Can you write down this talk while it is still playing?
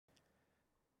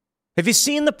Have you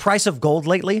seen the price of gold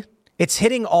lately? It's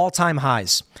hitting all-time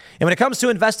highs. And when it comes to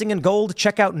investing in gold,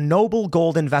 check out Noble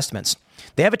Gold Investments.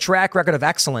 They have a track record of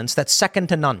excellence that's second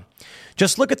to none.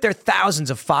 Just look at their thousands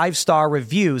of five-star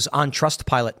reviews on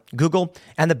Trustpilot, Google,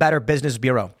 and the Better Business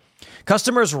Bureau.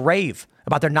 Customers rave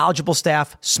about their knowledgeable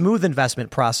staff, smooth investment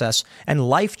process, and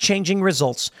life-changing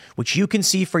results, which you can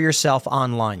see for yourself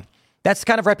online. That's the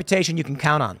kind of reputation you can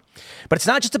count on. But it's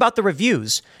not just about the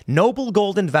reviews. Noble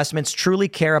Gold Investments truly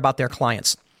care about their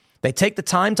clients. They take the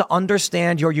time to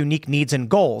understand your unique needs and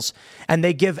goals, and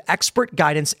they give expert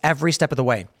guidance every step of the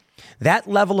way. That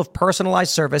level of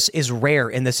personalized service is rare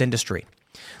in this industry.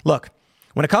 Look,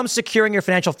 when it comes to securing your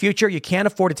financial future, you can't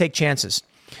afford to take chances.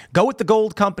 Go with the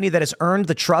gold company that has earned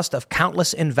the trust of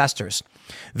countless investors.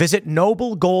 Visit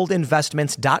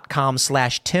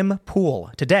noblegoldinvestments.com/Tim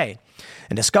Pool today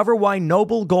and discover why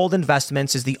Noble Gold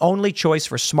Investments is the only choice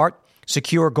for smart,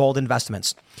 secure gold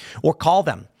investments. Or call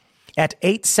them at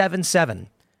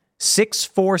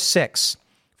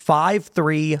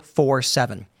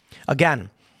 877-646-5347. Again,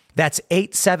 that's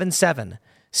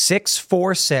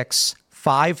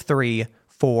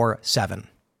 877-646-5347.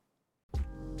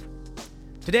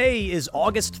 Today is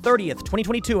August 30th,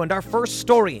 2022, and our first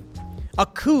story. A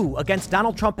coup against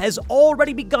Donald Trump has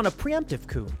already begun, a preemptive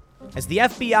coup, as the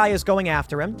FBI is going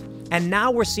after him. And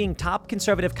now we're seeing top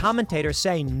conservative commentators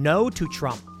say no to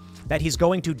Trump, that he's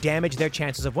going to damage their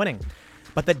chances of winning.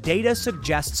 But the data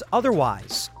suggests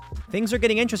otherwise. Things are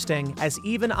getting interesting, as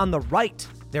even on the right,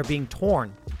 they're being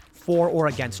torn for or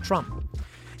against Trump.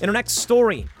 In our next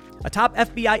story, a top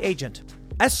FBI agent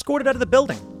escorted out of the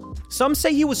building. Some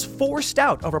say he was forced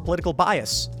out over political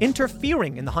bias,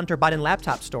 interfering in the Hunter Biden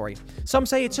laptop story. Some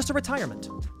say it's just a retirement.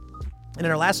 And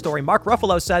in our last story, Mark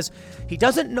Ruffalo says he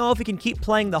doesn't know if he can keep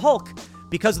playing the Hulk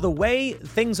because of the way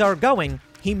things are going.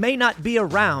 He may not be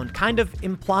around, kind of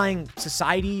implying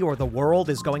society or the world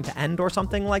is going to end or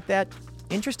something like that.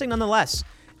 Interesting nonetheless.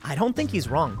 I don't think he's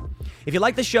wrong. If you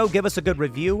like the show, give us a good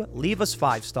review, leave us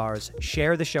 5 stars,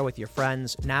 share the show with your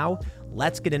friends. Now,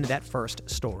 let's get into that first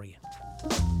story.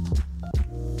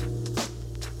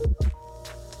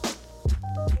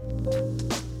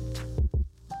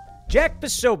 Jack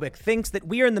Posobiec thinks that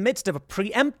we are in the midst of a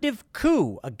preemptive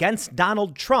coup against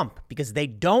Donald Trump because they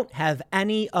don't have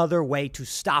any other way to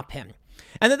stop him.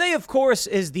 And the they, of course,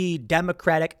 is the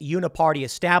Democratic uniparty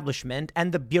establishment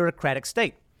and the bureaucratic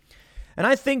state. And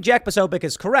I think Jack Posobiec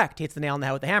is correct. He hits the nail on the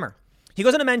head with the hammer. He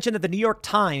goes on to mention that the New York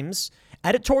Times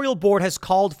editorial board has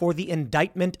called for the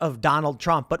indictment of Donald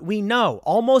Trump. But we know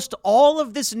almost all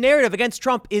of this narrative against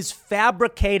Trump is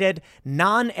fabricated,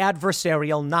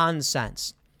 non-adversarial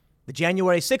nonsense. The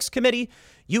January 6th committee,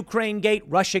 Ukraine Gate,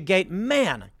 Russia Gate,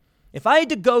 man, if I had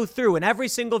to go through in every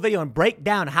single video and break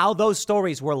down how those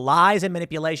stories were lies and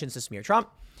manipulations to smear Trump,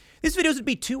 these videos would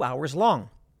be 2 hours long.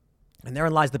 And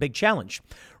therein lies the big challenge.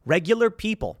 Regular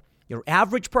people, your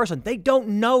average person, they don't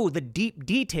know the deep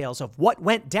details of what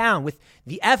went down with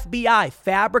the FBI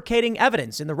fabricating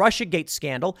evidence in the Russia Gate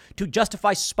scandal to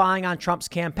justify spying on Trump's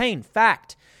campaign.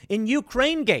 Fact, in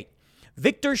Ukraine Gate,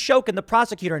 Viktor Shokin, the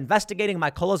prosecutor investigating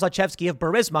Mykola Zlochevsky of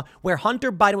Burisma, where Hunter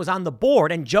Biden was on the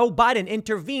board and Joe Biden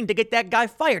intervened to get that guy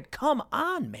fired. Come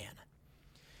on, man.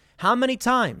 How many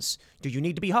times do you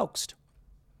need to be hoaxed?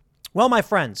 Well, my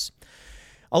friends,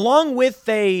 along with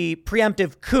a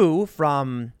preemptive coup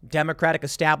from Democratic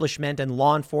establishment and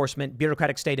law enforcement,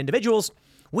 bureaucratic state individuals,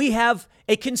 we have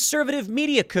a conservative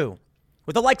media coup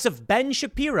with the likes of Ben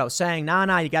Shapiro saying,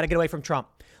 nah, you got to get away from Trump.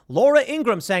 Laura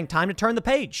Ingraham saying, time to turn the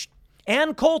page.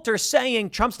 Ann Coulter saying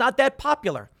Trump's not that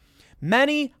popular.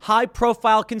 Many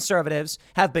high-profile conservatives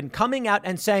have been coming out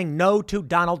and saying no to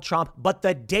Donald Trump, but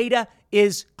the data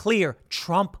is clear.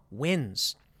 Trump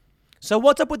wins. So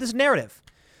what's up with this narrative?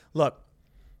 Look,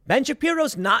 Ben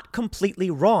Shapiro's not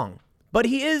completely wrong, but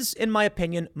he is, in my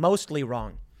opinion, mostly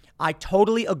wrong. I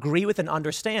totally agree with and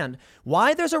understand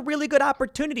why there's a really good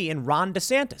opportunity in Ron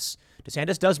DeSantis.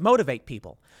 DeSantis does motivate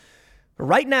people. But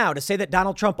right now, to say that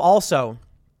Donald Trump also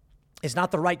is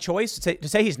not the right choice, to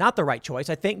say he's not the right choice,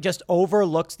 I think just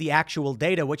overlooks the actual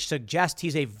data, which suggests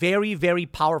he's a very, very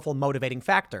powerful motivating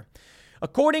factor.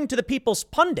 According to the People's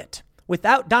Pundit,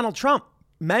 without Donald Trump,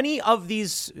 many of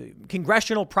these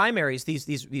congressional primaries,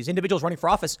 these individuals running for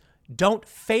office, don't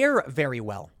fare very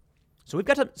well. So we've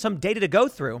got some data to go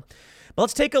through. But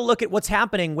let's take a look at what's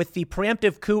happening with the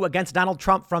preemptive coup against Donald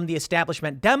Trump from the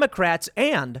establishment Democrats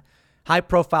and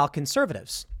high-profile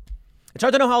conservatives. It's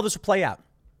hard to know how this will play out.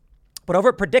 But over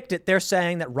at Predict, they're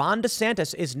saying that Ron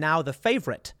DeSantis is now the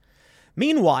favorite.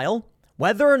 Meanwhile,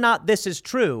 whether or not this is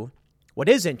true, what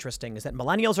is interesting is that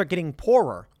millennials are getting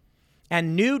poorer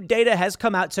And new data has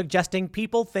come out suggesting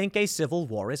people think a civil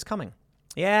war is coming.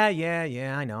 Yeah,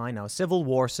 I know. Civil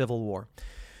war.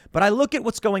 But I look at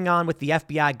what's going on with the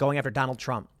FBI going after Donald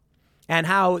Trump and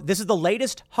how this is the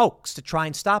latest hoax to try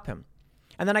and stop him.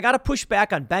 And then I got to push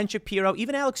back on Ben Shapiro,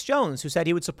 even Alex Jones, who said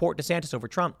he would support DeSantis over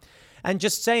Trump, and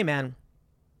just say, man,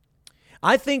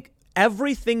 I think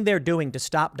everything they're doing to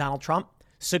stop Donald Trump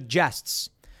suggests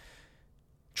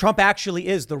Trump actually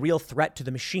is the real threat to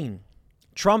the machine.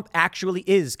 Trump actually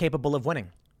is capable of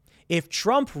winning. If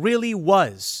Trump really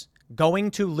was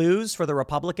going to lose for the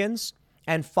Republicans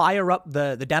and fire up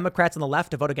the Democrats on the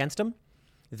left to vote against him,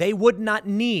 they would not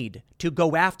need to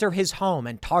go after his home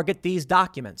and target these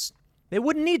documents. They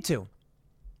wouldn't need to.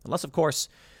 Unless, of course,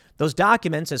 those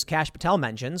documents, as Kash Patel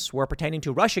mentions, were pertaining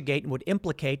to Russiagate and would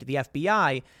implicate the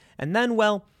FBI. And then,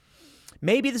 well,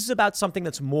 maybe this is about something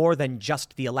that's more than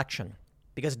just the election.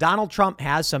 Because Donald Trump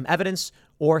has some evidence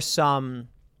or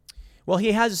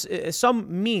he has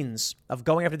some means of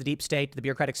going after the deep state, the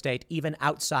bureaucratic state, even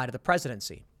outside of the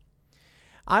presidency.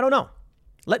 I don't know.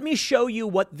 Let me show you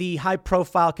what the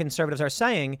high-profile conservatives are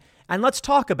saying, and let's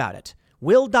talk about it.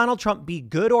 Will Donald Trump be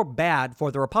good or bad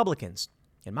for the Republicans?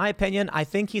 In my opinion, I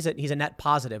think he's a net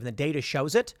positive, and the data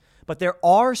shows it. But there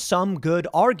are some good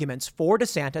arguments for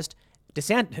DeSantis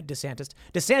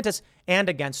and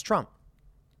against Trump.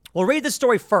 We'll read this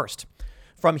story first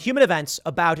from Human Events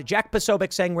about Jack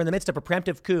Posobiec saying we're in the midst of a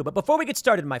preemptive coup. But before we get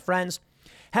started, my friends,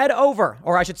 head over,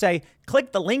 or I should say,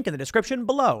 click the link in the description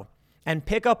below and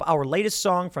pick up our latest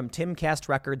song from Timcast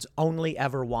Records, Only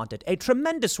Ever Wanted. A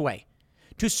tremendous way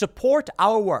to support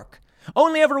our work.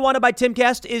 Only Ever Wanted by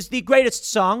Timcast is the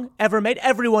greatest song ever made.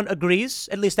 Everyone agrees.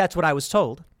 At least that's what I was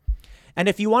told. And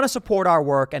if you want to support our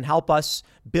work and help us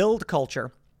build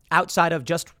culture outside of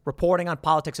just reporting on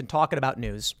politics and talking about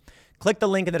news, click the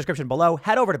link in the description below.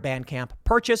 Head over to Bandcamp.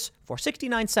 Purchase for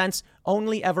 69 cents.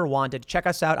 Only Ever Wanted. Check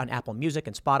us out on Apple Music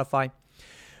and Spotify.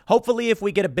 Hopefully, if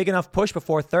we get a big enough push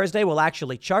before Thursday, we'll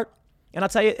actually chart. And I'll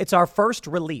tell you, it's our first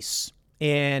release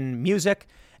in music,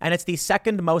 and it's the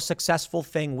second most successful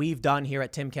thing we've done here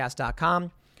at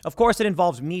timcast.com. Of course, it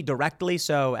involves me directly,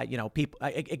 so, people,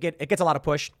 it gets a lot of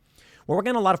push. We're working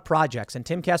on a lot of projects, and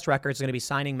Timcast Records is going to be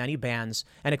signing many bands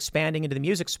and expanding into the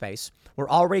music space. We're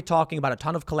already talking about a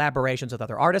ton of collaborations with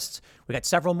other artists. We got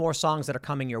several more songs that are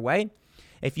coming your way.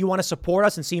 If you want to support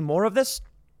us and see more of this,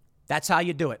 that's how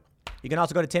you do it. You can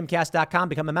also go to timcast.com,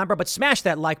 become a member, but smash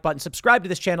that like button, subscribe to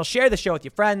this channel, share the show with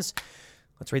your friends.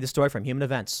 Let's read the story from Human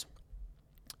Events.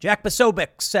 Jack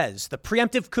Posobiec says the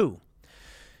preemptive coup.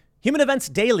 Human Events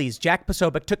Daily's Jack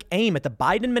Posobiec took aim at the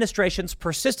Biden administration's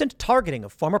persistent targeting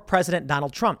of former President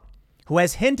Donald Trump, who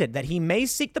has hinted that he may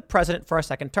seek the president for a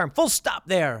second term. Full stop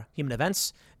there, Human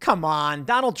Events. Come on,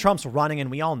 Donald Trump's running and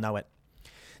we all know it.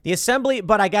 The assembly,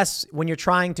 but I guess when you're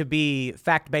trying to be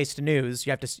fact-based news,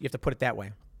 you have to put it that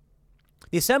way.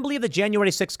 The assembly of the January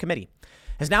 6th committee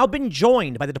has now been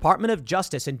joined by the Department of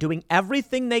Justice in doing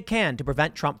everything they can to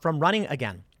prevent Trump from running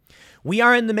again. We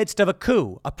are in the midst of a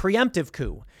coup, a preemptive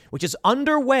coup, which is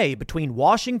underway between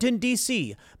Washington,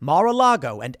 D.C.,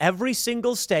 Mar-a-Lago, and every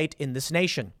single state in this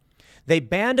nation. They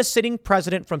banned a sitting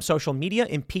president from social media,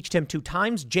 impeached him 2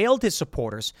 times, jailed his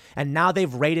supporters, and now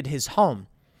they've raided his home.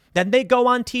 Then they go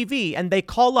on TV and they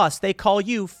call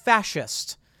you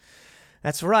fascist.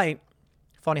 That's right.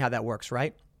 Funny how that works,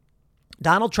 right?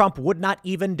 Donald Trump would not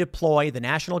even deploy the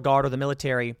National Guard or the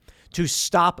military to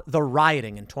stop the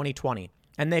rioting in 2020,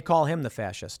 and they call him the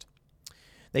fascist.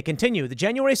 They continue. The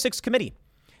January 6th committee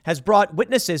has brought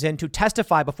witnesses in to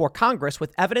testify before Congress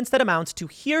with evidence that amounts to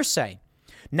hearsay.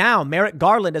 Now, Merrick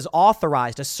Garland has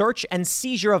authorized a search and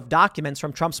seizure of documents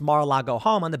from Trump's Mar-a-Lago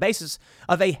home on the basis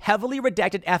of a heavily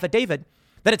redacted affidavit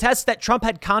that attests that Trump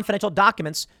had confidential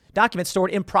documents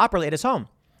stored improperly at his home.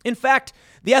 In fact,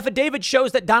 the affidavit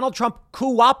shows that Donald Trump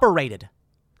cooperated.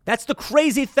 That's the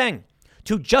crazy thing.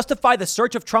 To justify the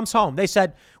search of Trump's home, they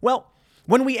said, well,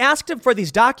 when we asked him for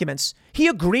these documents, he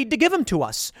agreed to give them to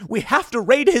us. We have to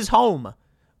raid his home.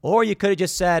 Or you could have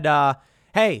just said,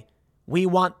 hey, we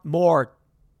want more.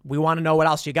 We want to know what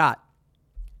else you got.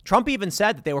 Trump even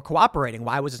said that they were cooperating.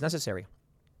 Why was this necessary?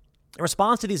 In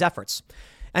response to these efforts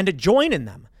and to join in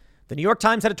them, the New York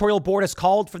Times editorial board has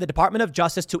called for the Department of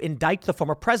Justice to indict the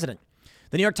former president.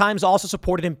 The New York Times also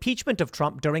supported impeachment of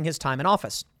Trump during his time in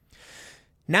office.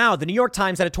 Now, the New York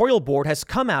Times editorial board has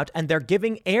come out and they're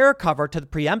giving air cover to the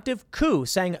preemptive coup,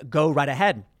 saying, go right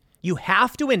ahead. You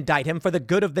have to indict him for the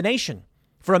good of the nation.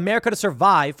 For America to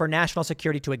survive, for national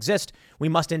security to exist, we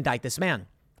must indict this man.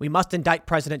 We must indict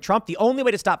President Trump. The only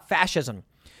way to stop fascism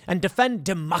and defend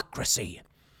democracy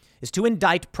is to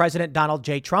indict President Donald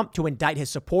J. Trump, to indict his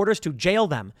supporters, to jail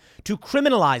them, to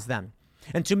criminalize them,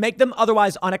 and to make them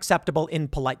otherwise unacceptable in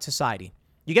polite society.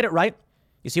 You get it right?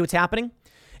 You see what's happening?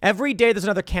 Every day there's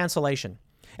another cancellation.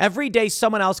 Every day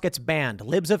someone else gets banned.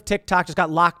 Libs of TikTok just got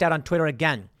locked out on Twitter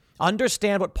again.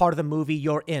 Understand what part of the movie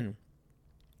you're in.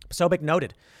 Sobek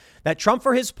noted that Trump,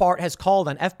 for his part, has called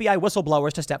on FBI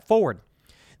whistleblowers to step forward.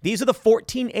 These are the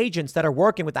 14 agents that are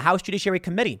working with the House Judiciary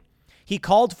Committee. He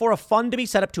called for a fund to be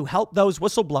set up to help those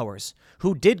whistleblowers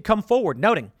who did come forward,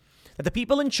 noting that the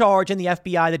people in charge in the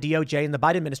FBI, the DOJ, and the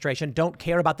Biden administration don't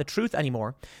care about the truth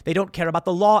anymore. They don't care about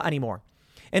the law anymore.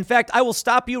 In fact, I will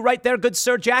stop you right there, good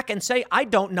Sir Jack, and say I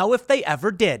don't know if they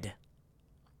ever did.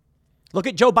 Look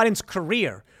at Joe Biden's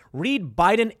career. Read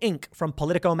Biden Inc. from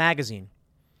Politico magazine.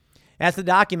 As to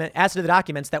the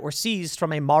documents that were seized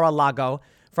from Mar-a-Lago,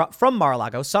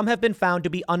 some have been found to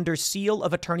be under seal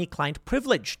of attorney-client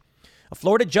privilege. A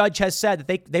Florida judge has said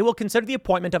that they will consider the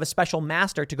appointment of a special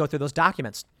master to go through those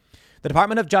documents. The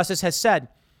Department of Justice has said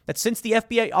that since the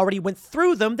FBI already went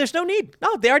through them, there's no need.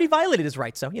 No, they already violated his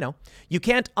rights. So, you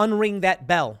can't unring that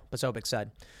bell, Posobiec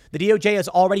said. The DOJ has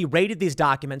already raided these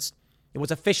documents. It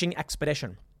was a fishing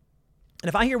expedition. And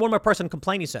if I hear one more person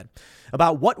complain, he said,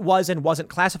 about what was and wasn't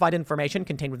classified information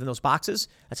contained within those boxes,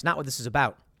 that's not what this is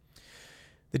about.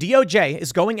 The DOJ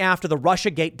is going after the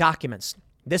Russiagate documents.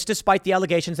 This despite the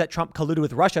allegations that Trump colluded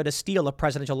with Russia to steal a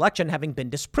presidential election having been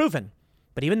disproven.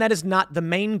 But even that is not the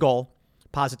main goal,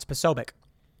 posits Posobiec.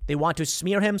 They want to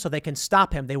smear him so they can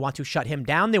stop him. They want to shut him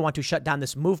down. They want to shut down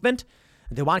this movement.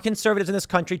 They want conservatives in this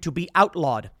country to be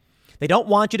outlawed. They don't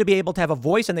want you to be able to have a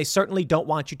voice, and they certainly don't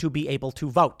want you to be able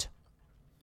to vote.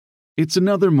 It's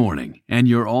another morning, and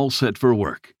you're all set for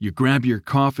work. You grab your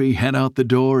coffee, head out the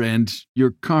door, and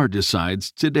your car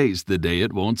decides today's the day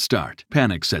it won't start.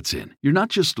 Panic sets in. You're not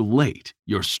just late,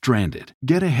 you're stranded.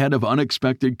 Get ahead of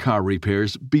unexpected car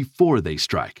repairs before they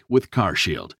strike with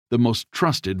CarShield, the most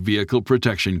trusted vehicle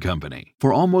protection company.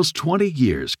 For almost 20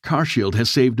 years, CarShield has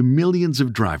saved millions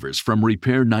of drivers from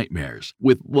repair nightmares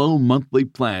with low monthly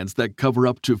plans that cover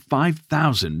up to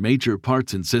 5,000 major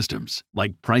parts and systems,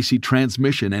 like pricey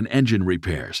transmission and engine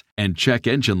repairs and check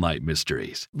engine light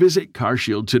mysteries. Visit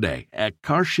CarShield today at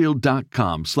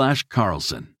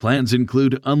carshield.com/Carlson. Plans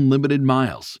include unlimited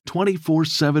miles,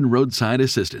 24/7 roadside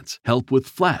assistance, help with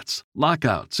flats,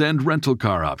 lockouts, and rental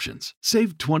car options.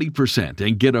 Save 20%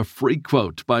 and get a free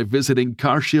quote by visiting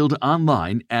CarShield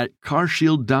online at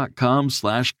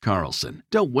carshield.com/Carlson.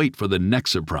 Don't wait for the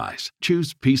next surprise.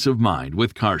 Choose peace of mind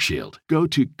with CarShield. Go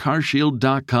to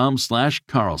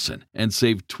carshield.com/Carlson and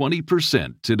save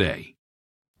 20% today.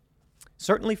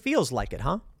 Certainly feels like it,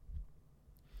 huh?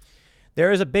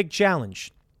 There is a big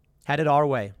challenge headed our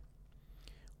way.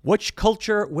 Which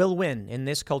culture will win in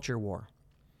this culture war?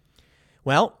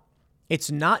 Well,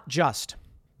 it's not just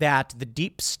that the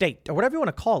deep state, or whatever you want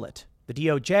to call it, the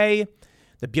DOJ,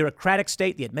 the bureaucratic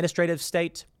state, the administrative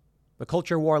state, the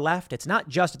culture war left, it's not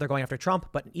just that they're going after Trump,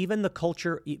 but even the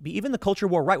culture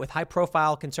war right with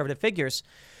high-profile conservative figures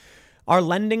are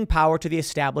lending power to the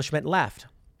establishment left.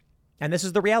 And this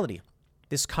is the reality.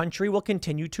 This country will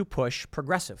continue to push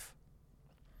progressive.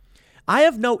 I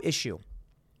have no issue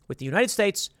with the United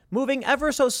States moving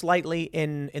ever so slightly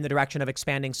in the direction of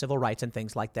expanding civil rights and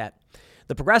things like that.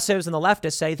 The progressives and the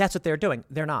leftists say that's what they're doing.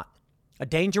 They're not. A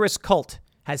dangerous cult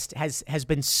has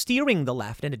been steering the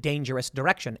left in a dangerous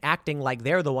direction, acting like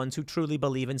they're the ones who truly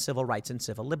believe in civil rights and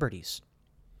civil liberties.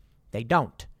 They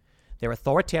don't. They're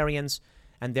authoritarians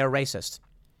and they're racist.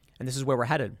 And this is where we're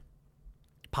headed.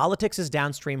 Politics is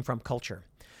downstream from culture.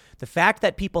 The fact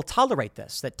that people tolerate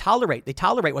this, they tolerate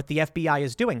what the FBI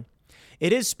is doing,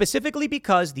 it is specifically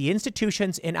because the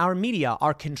institutions in our media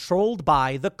are controlled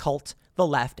by the cult, the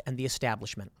left, and the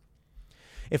establishment.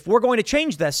 If we're going to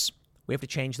change this, we have to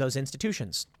change those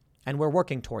institutions, and we're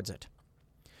working towards it.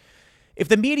 If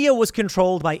the media was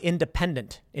controlled by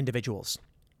independent individuals,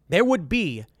 there would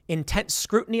be intense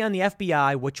scrutiny on the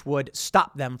FBI, which would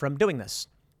stop them from doing this.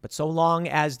 But so long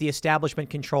as the establishment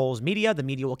controls media, the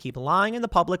media will keep lying and the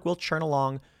public will churn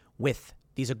along with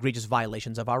these egregious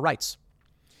violations of our rights.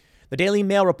 The Daily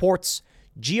Mail reports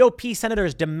GOP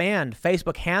senators demand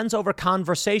Facebook hands over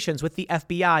conversations with the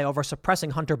FBI over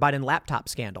suppressing Hunter Biden laptop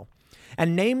scandal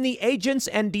and name the agents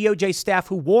and DOJ staff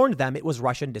who warned them it was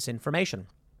Russian disinformation.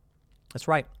 That's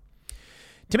right.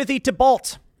 Timothy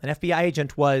Thibault, an FBI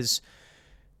agent, was,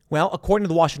 well, according to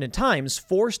the Washington Times,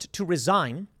 forced to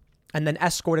resign and then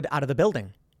escorted out of the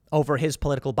building over his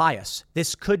political bias.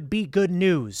 This could be good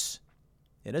news.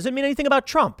 It doesn't mean anything about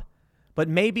Trump, but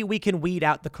maybe we can weed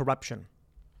out the corruption.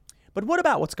 But what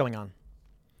about what's going on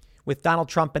with Donald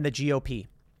Trump and the GOP?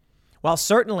 While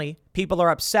certainly people are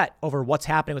upset over what's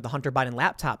happening with the Hunter Biden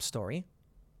laptop story,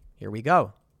 here we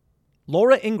go.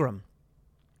 Laura Ingraham,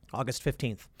 August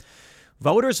 15th.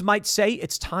 Voters might say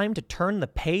it's time to turn the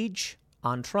page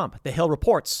on Trump. The Hill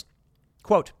reports,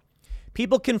 quote,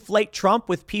 people conflate Trump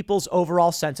with people's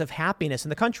overall sense of happiness in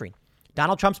the country.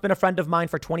 Donald Trump's been a friend of mine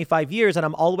for 25 years, and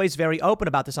I'm always very open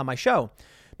about this on my show.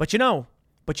 But you know,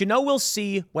 we'll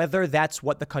see whether that's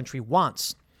what the country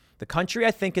wants. The country,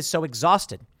 I think, is so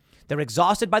exhausted. They're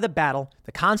exhausted by the battle,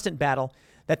 the constant battle,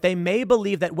 that they may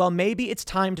believe that, well, maybe it's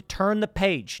time to turn the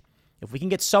page. If we can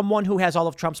get someone who has all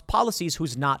of Trump's policies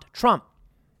who's not Trump.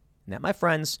 And that, my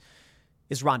friends,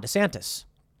 is Ron DeSantis.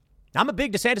 I'm a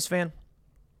big DeSantis fan.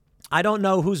 I don't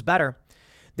know who's better.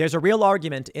 There's a real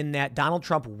argument in that Donald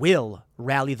Trump will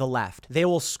rally the left. They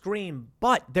will scream.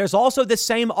 But there's also the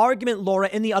same argument, Laura,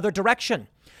 in the other direction.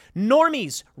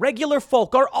 Normies, regular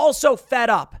folk, are also fed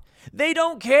up. They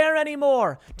don't care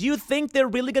anymore. Do you think they're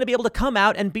really going to be able to come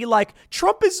out and be like,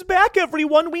 Trump is back,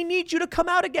 everyone. We need you to come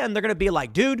out again. They're going to be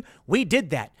like, dude, we did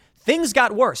that. Things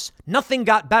got worse. Nothing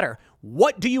got better.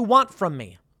 What do you want from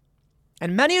me?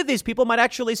 And many of these people might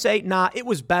actually say, nah, it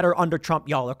was better under Trump.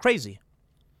 Y'all are crazy.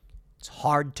 It's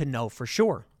hard to know for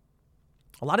sure.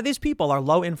 A lot of these people are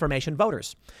low information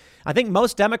voters. I think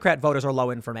most Democrat voters are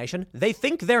low information. They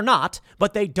think they're not,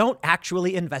 but they don't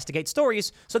actually investigate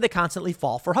stories, so they constantly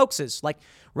fall for hoaxes like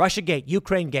Russiagate,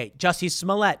 Ukrainegate, Jussie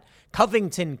Smollett,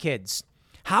 Covington kids.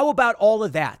 How about all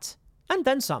of that? And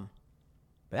then some.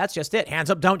 But that's just it.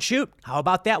 Hands up, don't shoot. How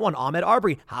about that one? Ahmaud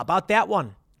Arbery. How about that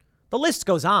one? The list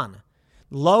goes on.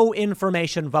 Low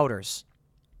information voters.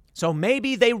 So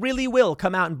maybe they really will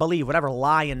come out and believe whatever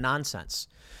lie and nonsense.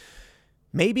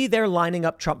 Maybe they're lining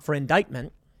up Trump for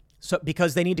indictment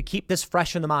because they need to keep this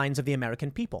fresh in the minds of the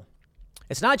American people.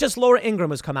 It's not just Laura Ingraham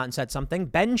who's come out and said something.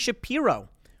 Ben Shapiro,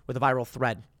 with a viral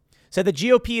thread, said the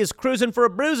GOP is cruising for a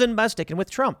bruising by sticking with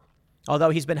Trump.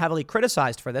 Although he's been heavily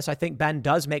criticized for this, I think Ben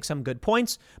does make some good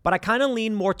points, but I kind of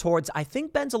lean more towards I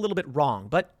think Ben's a little bit wrong.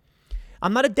 But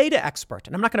I'm not a data expert,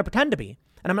 and I'm not going to pretend to be,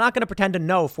 and I'm not going to pretend to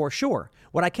know for sure.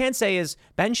 What I can say is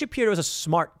Ben Shapiro is a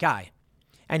smart guy,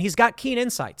 and he's got keen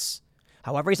insights.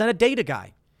 However, he's not a data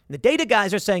guy. The data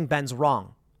guys are saying Ben's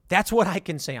wrong. That's what I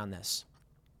can say on this.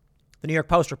 The New York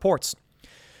Post reports,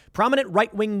 prominent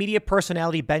right-wing media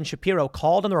personality Ben Shapiro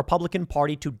called on the Republican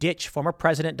Party to ditch former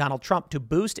President Donald Trump to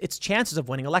boost its chances of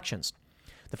winning elections.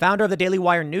 The founder of the Daily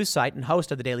Wire news site and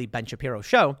host of the Daily Ben Shapiro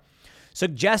Show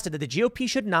suggested that the GOP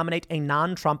should nominate a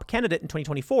non-Trump candidate in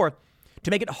 2024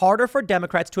 to make it harder for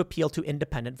Democrats to appeal to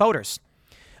independent voters.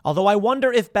 Although I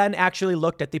wonder if Ben actually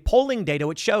looked at the polling data,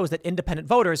 which shows that independent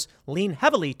voters lean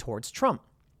heavily towards Trump,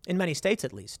 in many states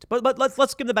at least. But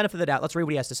let's give him the benefit of the doubt. Let's read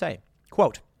what he has to say.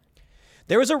 Quote,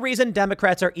 there is a reason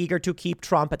Democrats are eager to keep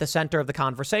Trump at the center of the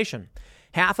conversation.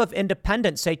 Half of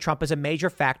independents say Trump is a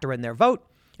major factor in their vote,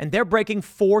 and they're breaking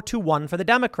 4-1 for the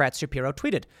Democrats, Shapiro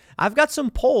tweeted. I've got some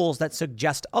polls that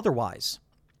suggest otherwise.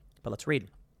 But let's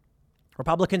read.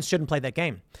 Republicans shouldn't play that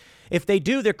game. If they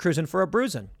do, they're cruising for a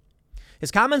bruising. His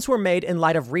comments were made in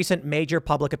light of recent major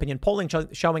public opinion polling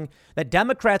showing that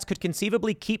Democrats could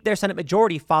conceivably keep their Senate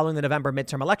majority following the November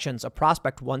midterm elections, a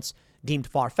prospect once deemed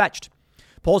far-fetched.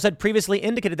 Polls had previously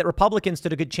indicated that Republicans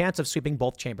stood a good chance of sweeping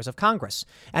both chambers of Congress.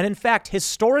 And in fact,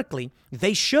 historically,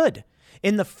 they should.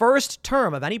 In the first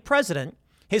term of any president,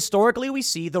 historically, we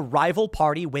see the rival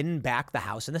party win back the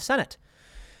House and the Senate.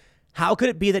 How could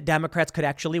it be that Democrats could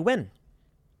actually win?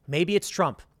 Maybe it's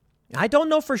Trump. I don't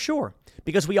know for sure,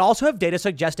 because we also have data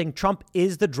suggesting Trump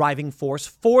is the driving force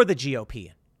for the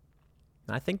GOP.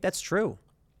 And I think that's true.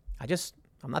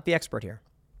 I'm not the expert here.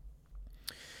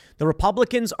 The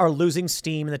Republicans are losing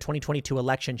steam in the 2022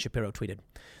 election, Shapiro tweeted.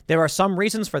 There are some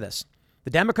reasons for this.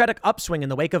 The Democratic upswing in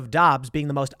the wake of Dobbs being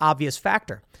the most obvious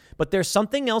factor. But there's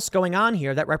something else going on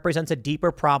here that represents a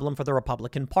deeper problem for the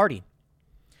Republican Party.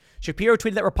 Shapiro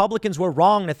tweeted that Republicans were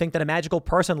wrong to think that a magical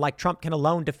person like Trump can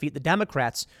alone defeat the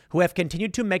Democrats, who have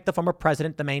continued to make the former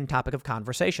president the main topic of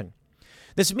conversation.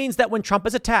 This means that when Trump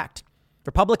is attacked,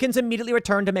 Republicans immediately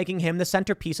return to making him the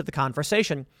centerpiece of the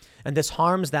conversation, and this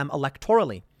harms them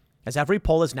electorally, as every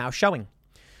poll is now showing.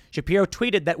 Shapiro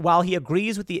tweeted that while he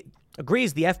agrees the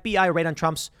FBI raid on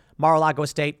Trump's Mar-a-Lago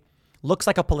estate looks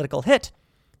like a political hit,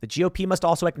 the GOP must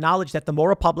also acknowledge that the more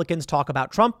Republicans talk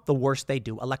about Trump, the worse they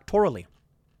do electorally.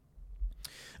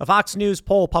 A Fox News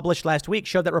poll published last week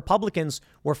showed that Republicans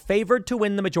were favored to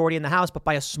win the majority in the House, but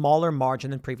by a smaller margin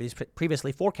than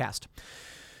previously forecast.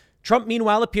 Trump,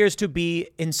 meanwhile, appears to be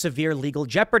in severe legal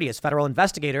jeopardy, as federal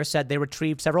investigators said they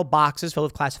retrieved several boxes full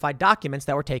of classified documents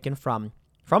that were taken from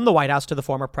the White House to the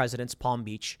former president's Palm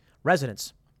Beach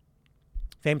residence.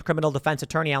 Famed criminal defense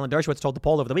attorney Alan Dershowitz told the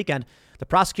Poll over the weekend the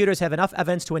prosecutors have enough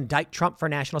evidence to indict Trump for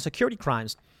national security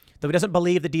crimes, though he doesn't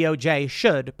believe the DOJ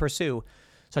should pursue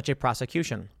such a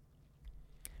prosecution.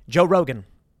 Joe Rogan.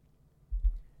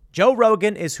 Joe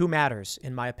Rogan is who matters,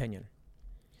 in my opinion.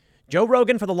 Joe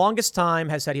Rogan, for the longest time,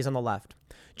 has said he's on the left.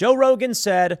 Joe Rogan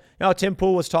said, Tim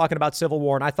Pool was talking about civil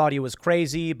war, and I thought he was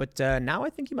crazy, but now I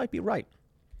think he might be right.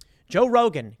 Joe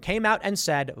Rogan came out and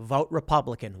said, vote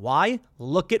Republican. Why?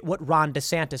 Look at what Ron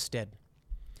DeSantis did.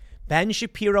 Ben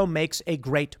Shapiro makes a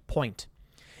great point.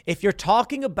 If you're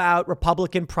talking about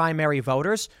Republican primary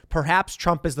voters, perhaps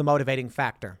Trump is the motivating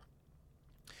factor.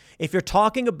 If you're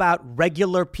talking about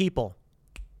regular people,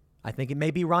 I think it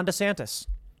may be Ron DeSantis.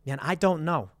 And I don't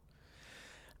know.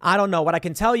 What I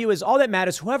can tell you is all that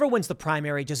matters, whoever wins the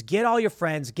primary, just get all your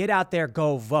friends, get out there,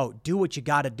 go vote. Do what you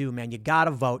got to do, man. You got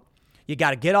to vote. You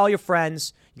got to get all your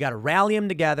friends. You got to rally them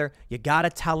together. You got to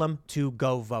tell them to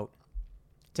go vote.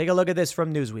 Take a look at this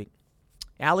from Newsweek.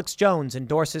 Alex Jones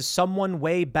endorses someone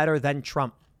way better than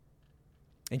Trump.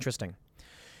 Interesting.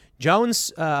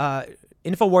 Jones,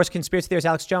 InfoWars conspiracy theorist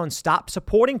Alex Jones stopped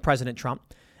supporting President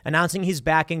Trump, announcing he's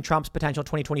backing Trump's potential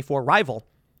 2024 rival,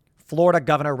 Florida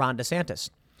Governor Ron DeSantis.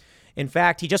 In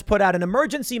fact, he just put out an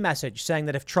emergency message saying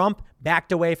that if Trump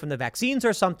backed away from the vaccines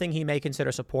or something, he may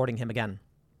consider supporting him again.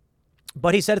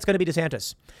 But he said it's going to be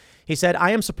DeSantis. He said,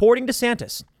 I am supporting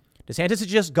DeSantis. DeSantis has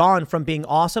just gone from being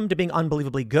awesome to being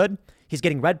unbelievably good. He's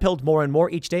getting red-pilled more and more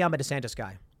each day. I'm a DeSantis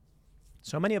guy.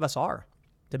 So many of us are,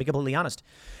 to be completely honest.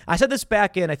 I said this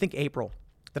back in, I think, April,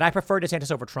 that I prefer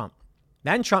DeSantis over Trump.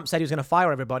 Then Trump said he was going to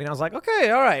fire everybody. And I was like, okay,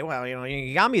 all right. Well,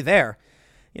 you got me there.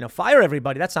 Fire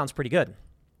everybody. That sounds pretty good.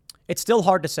 It's still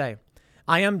hard to say.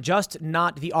 I am just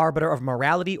not the arbiter of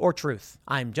morality or truth.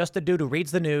 I'm just a dude who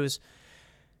reads the news.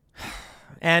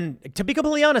 And to be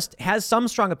completely honest, has some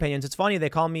strong opinions. It's funny. They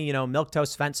call me,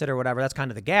 milquetoast fence it or whatever. That's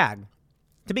kind of the gag.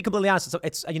 To be completely honest,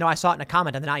 it's I saw it in a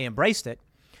comment and then I embraced it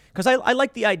because I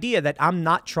like the idea that I'm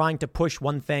not trying to push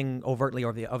one thing overtly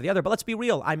over the other. But let's be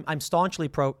real. I'm staunchly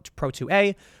pro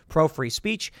 2A, pro free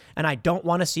speech. And I don't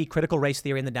want to see critical race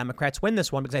theory and the Democrats win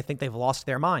this one because I think they've lost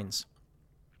their minds.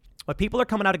 But people are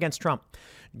coming out against Trump.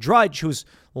 Drudge, who's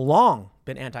long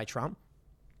been anti-Trump,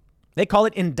 they call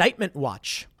it indictment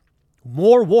watch.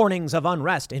 More warnings of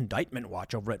unrest. Indictment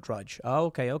watch over at Drudge.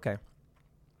 Okay.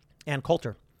 And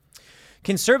Coulter.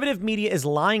 Conservative media is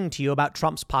lying to you about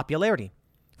Trump's popularity.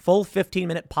 Full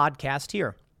 15-minute podcast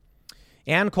here.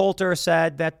 Ann Coulter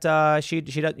said that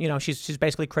she's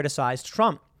basically criticized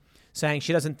Trump, saying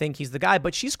she doesn't think he's the guy,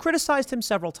 but she's criticized him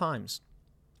several times.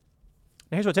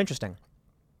 Now, here's what's interesting.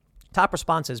 Top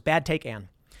responses, bad take, Ann.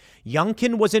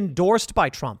 Youngkin was endorsed by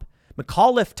Trump.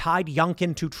 McAuliffe tied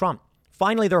Youngkin to Trump.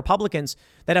 Finally, the Republicans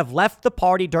that have left the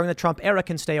party during the Trump era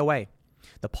can stay away.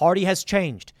 The party has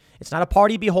changed. It's not a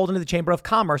party beholden to the Chamber of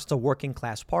Commerce. It's a working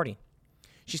class party.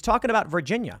 She's talking about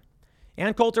Virginia.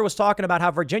 Ann Coulter was talking about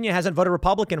how Virginia hasn't voted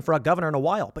Republican for a governor in a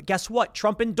while. But guess what?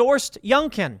 Trump endorsed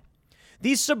Youngkin.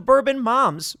 These suburban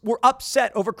moms were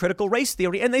upset over critical race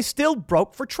theory, and they still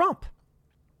broke for Trump.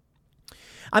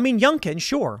 I mean, Youngkin,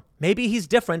 sure, maybe he's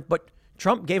different, but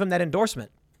Trump gave him that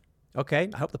endorsement. Okay,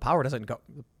 I hope the power doesn't go.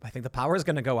 I think the power is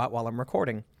going to go out while I'm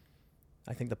recording.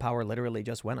 I think the power literally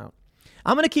just went out.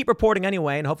 I'm going to keep reporting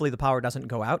anyway, and hopefully the power doesn't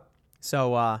go out.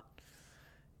 So,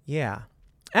 yeah.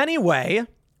 Anyway,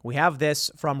 we have this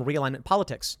from Realignment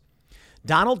Politics.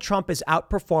 Donald Trump is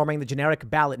outperforming the generic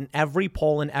ballot in every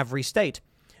poll in every state,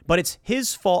 but it's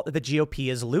his fault that the GOP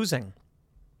is losing.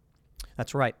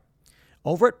 That's right.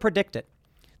 Over at Predict It,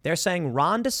 they're saying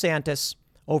Ron DeSantis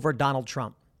over Donald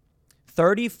Trump.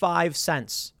 35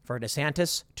 cents for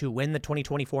DeSantis to win the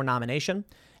 2024 nomination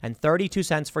and 32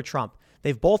 cents for Trump.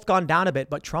 They've both gone down a bit,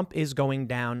 but Trump is going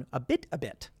down a bit,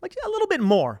 like a little bit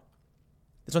more.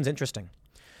 This one's interesting.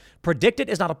 Predict It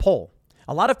is not a poll.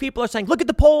 A lot of people are saying, look at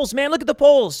the polls, man, look at the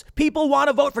polls. People want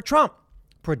to vote for Trump.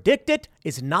 Predict It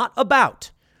is not about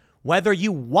whether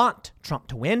you want Trump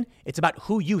to win. It's about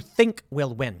who you think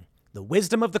will win. The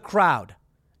wisdom of the crowd.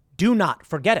 Do not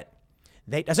forget it.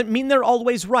 That doesn't mean they're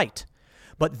always right.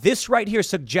 But this right here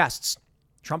suggests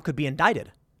Trump could be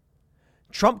indicted.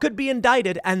 Trump could be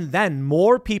indicted, and then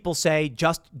more people say,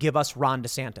 just give us Ron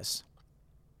DeSantis.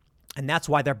 And that's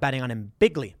why they're betting on him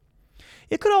bigly.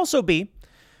 It could also be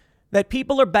that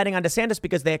people are betting on DeSantis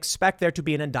because they expect there to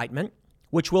be an indictment,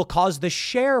 which will cause the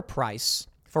share price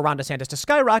for Ron DeSantis to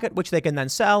skyrocket, which they can then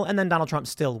sell, and then Donald Trump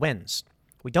still wins.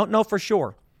 We don't know for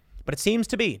sure, but it seems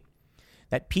to be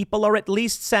that people are at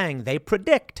least saying they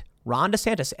predict Ron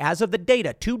DeSantis, as of the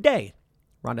data today,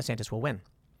 Ron DeSantis will win.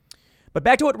 But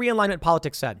back to what Realignment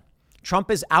Politics said. Trump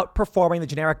is outperforming the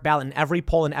generic ballot in every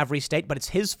poll in every state, but it's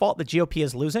his fault the GOP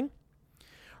is losing.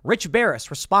 Rich Barris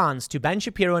responds to Ben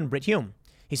Shapiro and Brit Hume.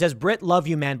 He says, Brit, love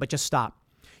you, man, but just stop.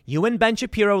 You and Ben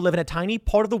Shapiro live in a tiny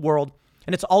part of the world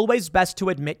and it's always best to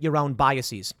admit your own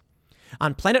biases.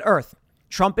 On planet Earth,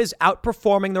 Trump is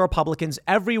outperforming the Republicans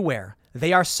everywhere.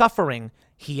 They are suffering.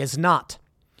 He is not.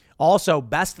 Also,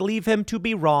 best leave him to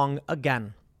be wrong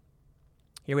again.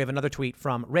 Here we have another tweet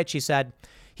from Rich. He said,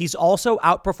 he's also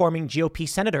outperforming GOP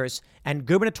senators and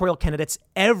gubernatorial candidates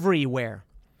everywhere.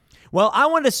 Well, I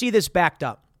wanted to see this backed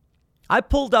up. I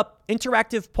pulled up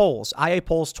interactive polls, IA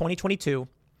Polls 2022,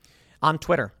 on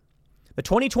Twitter. The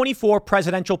 2024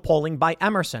 presidential polling by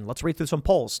Emerson. Let's read through some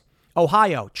polls.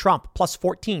 Ohio, Trump, plus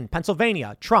 14.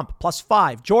 Pennsylvania, Trump, plus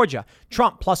 5. Georgia,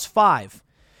 Trump, plus 5.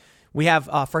 We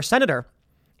have, for senator,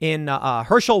 in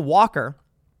Herschel Walker,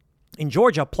 in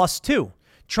Georgia, plus 2.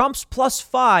 Trump's plus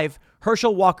 5.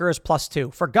 Herschel Walker is plus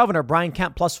 2. For governor, Brian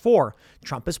Kemp, plus 4.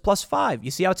 Trump is plus 5.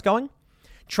 You see how it's going?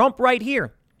 Trump right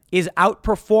here is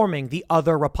outperforming the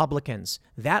other Republicans.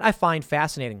 That I find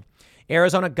fascinating.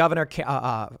 Arizona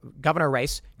governor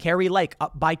race, Kari Lake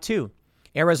up by 2.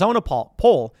 Arizona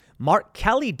poll, Mark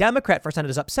Kelly, Democrat for Senate,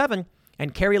 is up 7,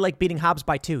 and Kari Lake beating Hobbs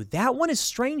by 2. That one is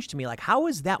strange to me. Like, how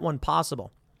is that one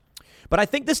possible? But I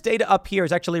think this data up here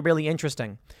is actually really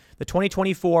interesting. The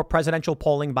 2024 presidential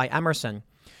polling by Emerson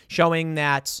showing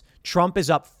that Trump is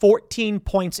up 14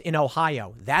 points in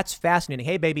Ohio. That's fascinating.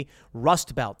 Hey, baby,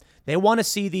 Rust Belt. They want to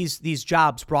see these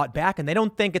jobs brought back, and they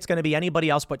don't think it's going to be anybody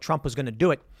else but Trump who's going to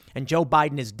do it. And Joe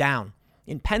Biden is down.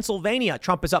 In Pennsylvania,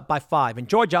 Trump is up by 5. In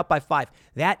Georgia, up by 5.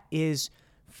 That is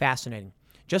fascinating.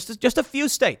 Just a few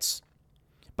states.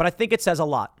 But I think it says a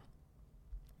lot.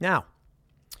 Now,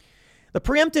 the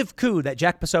preemptive coup that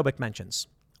Jack Posobiec mentions,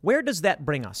 where does that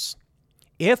bring us?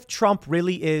 If Trump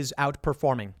really is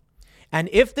outperforming, and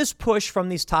if this push from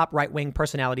these top right-wing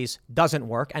personalities doesn't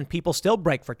work and people still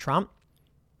break for Trump,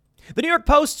 the New York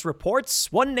Post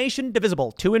reports one nation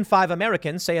divisible. 2 in 5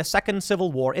 Americans say a second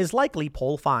civil war is likely,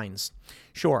 poll finds.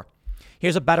 Sure.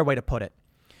 Here's a better way to put it.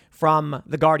 From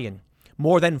The Guardian,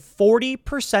 more than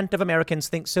 40% of Americans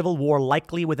think civil war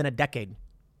likely within a decade.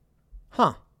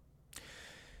 Huh.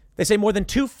 They say more than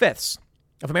 2/5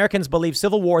 of Americans believe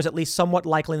civil war is at least somewhat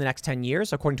likely in the next 10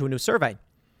 years, according to a new survey.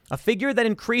 A figure that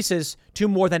increases to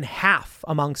more than half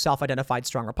among self-identified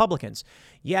strong Republicans.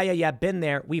 Yeah, been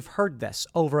there. We've heard this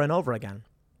over and over again.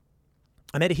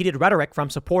 Amid heated rhetoric from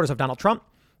supporters of Donald Trump,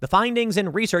 the findings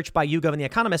in research by YouGov and The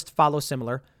Economist follow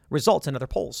similar results in other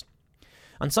polls.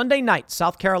 On Sunday night,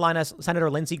 South Carolina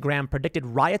Senator Lindsey Graham predicted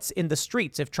riots in the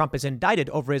streets if Trump is indicted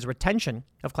over his retention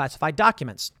of classified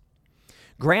documents.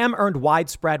 Graham earned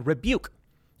widespread rebuke.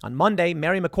 On Monday,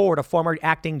 Mary McCord, a former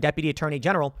acting deputy attorney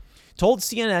general, told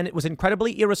CNN it was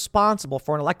incredibly irresponsible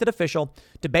for an elected official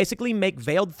to basically make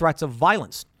veiled threats of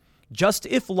violence, just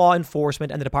if law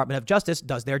enforcement and the Department of Justice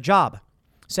does their job.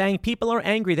 Saying people are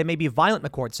angry they may be violent,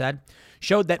 McCord said,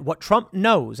 showed that what Trump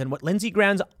knows and what Lindsey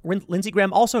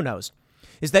Graham also knows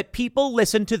is that people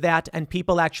listen to that and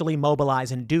people actually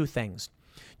mobilize and do things.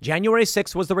 January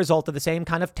 6th was the result of the same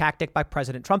kind of tactic by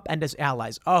President Trump and his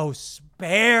allies. Oh,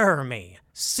 spare me.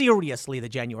 Seriously, the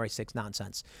January 6th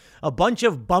nonsense. A bunch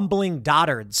of bumbling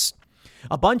dotards.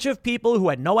 A bunch of people who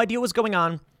had no idea what was going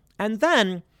on. And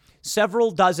then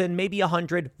several dozen, maybe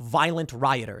 100 violent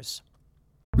rioters.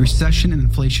 Recession and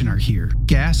inflation are here.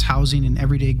 Gas, housing, and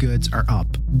everyday goods are up,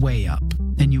 way up.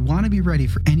 And you want to be ready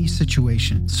for any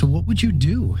situation. So what would you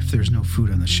do if there's no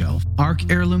food on the shelf? ARC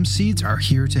Heirloom Seeds are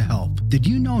here to help. Did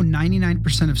you know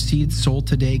 99% of seeds sold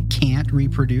today can't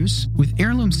reproduce? With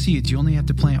Heirloom Seeds, you only have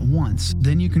to plant once.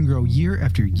 Then you can grow year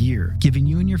after year, giving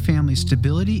you and your family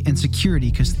stability and security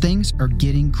because things are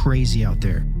getting crazy out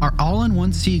there. Our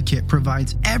all-in-one seed kit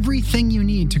provides everything you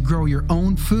need to grow your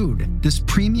own food. This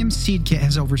premium seed kit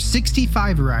has over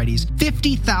 65 varieties,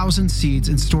 50,000 seeds,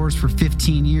 and stores for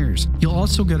 15 years. You'll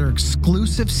also get our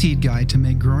exclusive seed guide to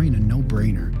make growing a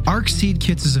no-brainer. ARC Seed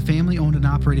Kits is a family-owned and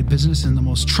operated business and the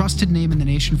most trusted name in the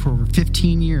nation for over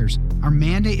 15 years. Our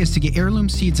mandate is to get heirloom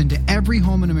seeds into every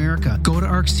home in America. Go to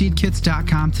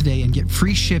arcseedkits.com today and get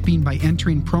free shipping by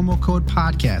entering promo code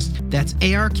podcast. That's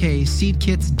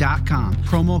ARKseedkits.com,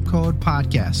 promo code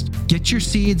podcast. Get your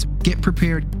seeds, get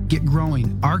prepared, get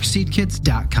growing.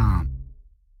 arcseedkits.com.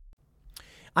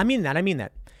 I mean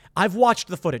that. I've watched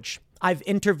the footage. I've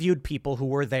interviewed people who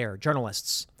were there,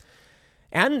 journalists.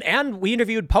 And we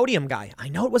interviewed Podium Guy. I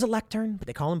know it was a lectern, but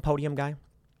they call him Podium Guy.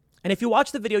 And if you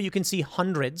watch the video, you can see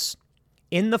hundreds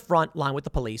in the front line with the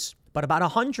police, but about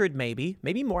 100 maybe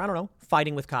more, I don't know,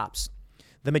 fighting with cops.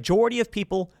 The majority of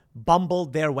people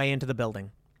bumbled their way into the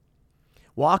building.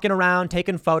 Walking around,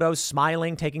 taking photos,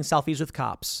 smiling, taking selfies with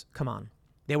cops. Come on.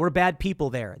 There were bad people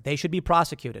there. They should be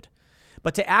prosecuted.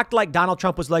 But to act like Donald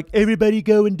Trump was like, everybody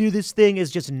go and do this thing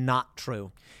is just not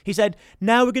true. He said,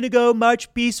 now we're going to go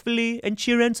march peacefully and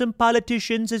cheer on some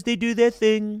politicians as they do their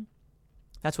thing.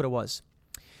 That's what it was.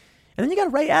 And then you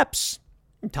got Ray Epps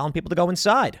telling people to go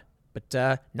inside.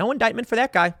 But no indictment for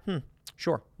that guy.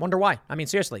 Sure. Wonder why. I mean,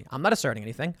 seriously, I'm not asserting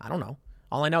anything. I don't know.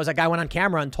 All I know is that guy went on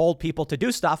camera and told people to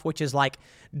do stuff, which is like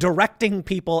directing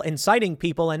people, inciting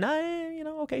people. And,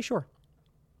 okay, sure.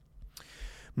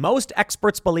 Most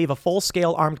experts believe a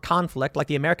full-scale armed conflict like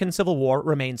the American Civil War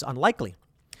remains unlikely.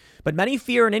 But many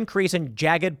fear an increase in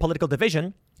jagged political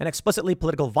division and explicitly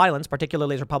political violence,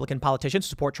 particularly as Republican politicians who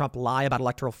support Trump lie about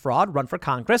electoral fraud, run for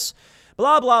Congress,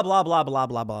 blah, blah, blah, blah, blah,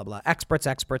 blah, blah, blah. Experts.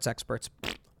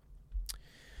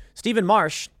 Stephen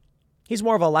Marsh, he's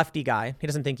more of a lefty guy. He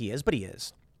doesn't think he is, but he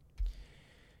is.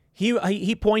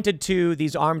 He pointed to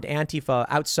these armed Antifa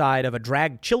outside of a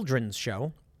drag children's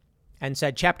show and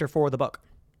said, chapter 4 of the book,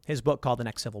 his book called The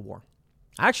Next Civil War.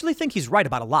 I actually think he's right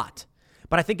about a lot.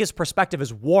 But I think his perspective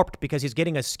is warped because he's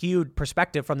getting a skewed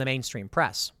perspective from the mainstream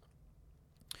press.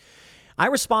 I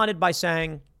responded by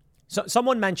saying,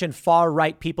 someone mentioned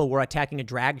far-right people were attacking a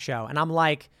drag show. And I'm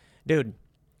like, dude,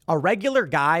 a regular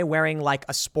guy wearing like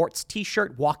a sports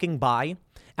t-shirt walking by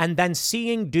and then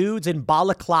seeing dudes in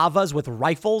balaclavas with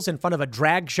rifles in front of a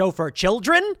drag show for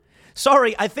children?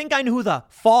 Sorry, I think I know who the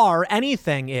far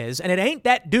anything is, and it ain't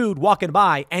that dude walking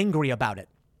by angry about it.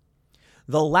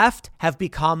 The left have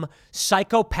become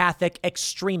psychopathic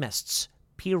extremists,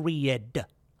 period.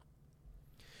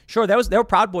 Sure, there were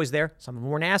Proud Boys there. Some of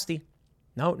them were nasty.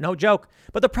 No joke.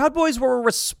 But the Proud Boys were a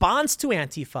response to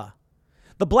Antifa.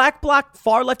 The black bloc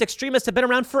far left extremists have been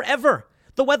around forever.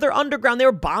 The Weather Underground, they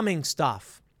were bombing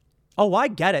stuff. Oh, I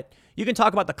get it. You can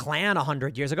talk about the Klan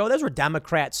 100 years ago. Those were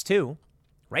Democrats too.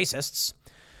 Racists.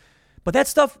 But that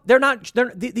stuff,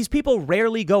 these people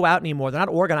rarely go out anymore. They're not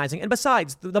organizing. And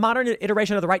besides, the modern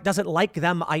iteration of the right doesn't like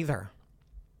them either.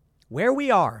 Where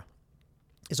we are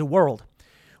is a world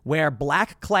where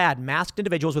black-clad masked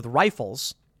individuals with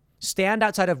rifles stand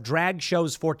outside of drag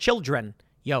shows for children.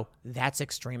 Yo, that's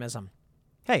extremism.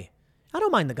 Hey, I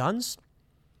don't mind the guns.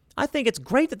 I think it's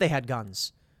great that they had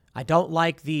guns. I don't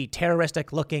like the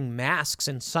terroristic-looking masks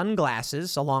and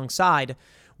sunglasses alongside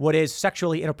what is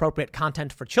sexually inappropriate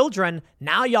content for children.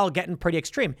 Now y'all getting pretty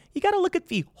extreme. You got to look at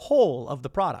the whole of the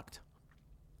product.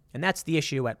 And that's the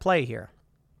issue at play here.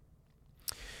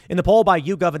 In the poll by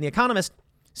YouGov and The Economist,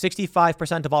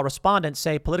 65% of all respondents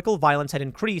say political violence had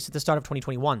increased at the start of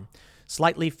 2021.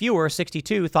 Slightly fewer,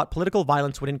 62, thought political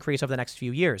violence would increase over the next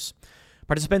few years.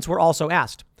 Participants were also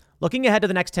asked, looking ahead to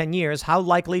the next 10 years, how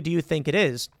likely do you think it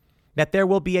is that there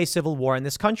will be a civil war in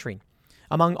this country?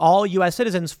 Among all U.S.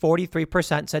 citizens,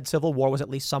 43% said civil war was at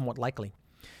least somewhat likely.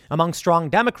 Among strong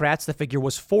Democrats, the figure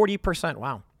was 40%.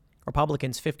 Wow.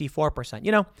 Republicans, 54%.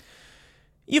 You know,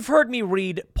 you've heard me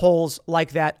read polls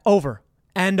like that over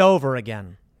and over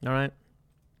again. All right.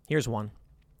 Here's one.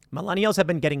 Millennials have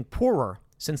been getting poorer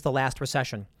since the last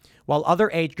recession, while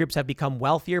other age groups have become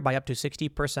wealthier by up to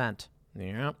 60%.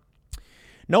 Yeah.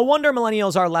 No wonder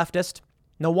millennials are leftist.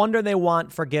 No wonder they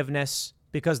want forgiveness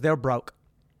because they're broke.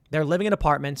 They're living in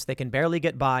apartments. They can barely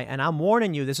get by. And I'm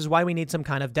warning you, this is why we need some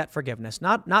kind of debt forgiveness.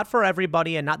 Not for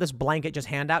everybody and not this blanket, just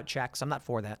hand out checks. I'm not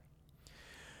for that.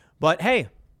 But hey,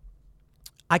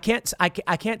 I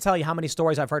can't tell you how many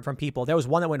stories I've heard from people. There was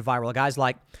one that went viral. A guy's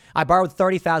like, I borrowed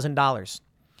 $30,000.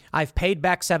 I've paid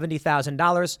back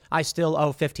 $70,000. I still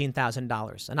owe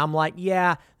 $15,000. And I'm like,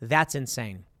 yeah, that's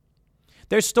insane.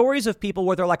 There's stories of people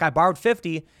where they're like, I borrowed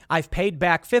 50, I've paid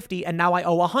back 50, and now I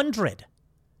owe 100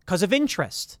 because of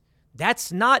interest.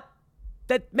 That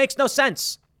makes no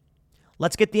sense.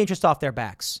 Let's get the interest off their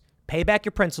backs. Pay back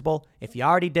your principal. If you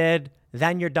already did,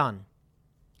 then you're done.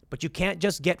 But you can't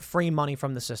just get free money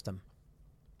from the system.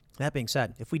 That being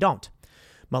said, if we don't,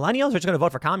 millennials are just going to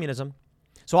vote for communism.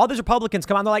 So all these Republicans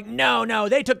come on, they're like, no,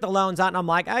 they took the loans out. And I'm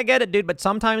like, I get it, dude. But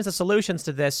sometimes the solutions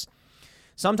to this,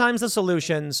 sometimes the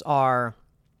solutions are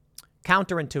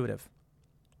counterintuitive.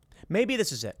 Maybe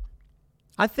this is it.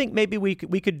 I think maybe we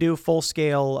could do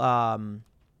full-scale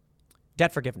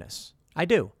debt forgiveness. I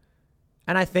do.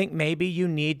 And I think maybe you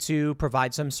need to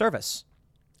provide some service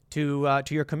to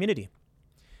your community.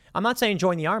 I'm not saying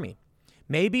join the army.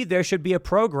 Maybe there should be a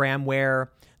program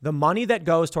where the money that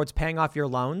goes towards paying off your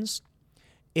loans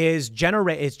is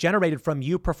generated from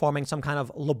you performing some kind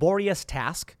of laborious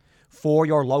task for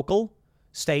your local,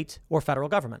 state, or federal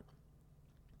government.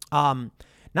 Not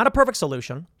a perfect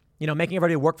solution. You know, making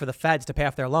everybody work for the feds to pay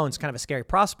off their loans is kind of a scary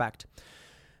prospect.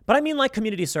 But I mean like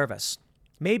community service.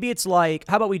 Maybe it's like,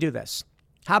 how about we do this?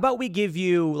 How about we give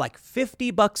you like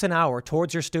 $50 an hour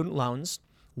towards your student loans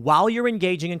while you're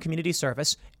engaging in community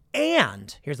service?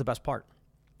 And here's the best part.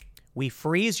 We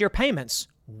freeze your payments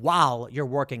while you're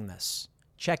working this.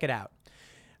 Check it out.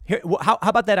 Here, how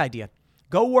about that idea?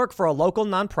 Go work for a local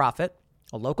nonprofit,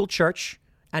 a local church,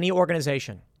 any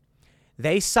organization.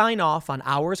 They sign off on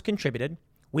hours contributed.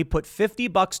 We put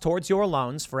 $50 towards your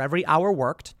loans for every hour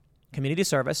worked, community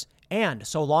service. And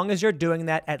so long as you're doing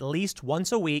that at least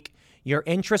once a week, your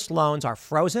interest loans are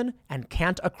frozen and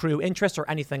can't accrue interest or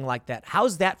anything like that.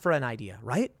 How's that for an idea,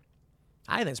 right?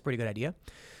 I think it's a pretty good idea.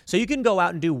 So you can go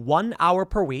out and do 1 hour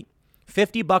per week.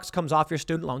 $50 comes off your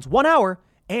student loans, 1 hour,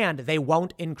 and they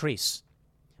won't increase.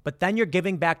 But then you're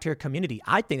giving back to your community.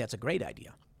 I think that's a great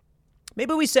idea.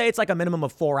 Maybe we say it's like a minimum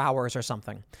of 4 hours or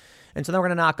something. And so then we're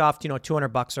going to knock off,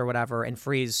 $200 or whatever and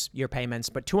freeze your payments.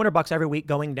 But $200 every week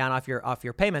going down off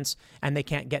your payments, and they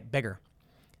can't get bigger.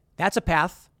 That's a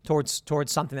path towards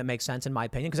something that makes sense, in my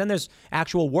opinion, because then there's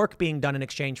actual work being done in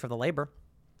exchange for the labor.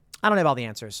 I don't have all the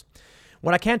answers.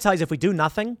 What I can tell you is if we do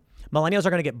nothing, millennials are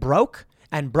going to get broke,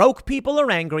 and broke people are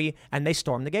angry, and they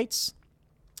storm the gates.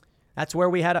 That's where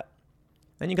we had it.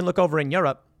 Then you can look over in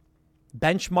Europe.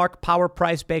 Benchmark power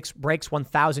price breaks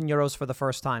 1,000 euros for the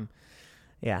first time.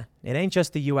 Yeah, it ain't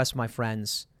just the U.S., my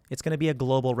friends. It's going to be a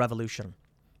global revolution.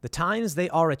 The times, they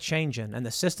are a-changin', and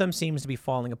the system seems to be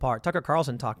falling apart. Tucker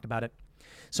Carlson talked about it.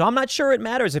 So I'm not sure it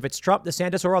matters if it's Trump,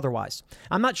 DeSantis, or otherwise.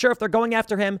 I'm not sure if they're going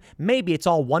after him. Maybe it's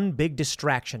all one big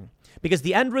distraction. Because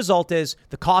the end result is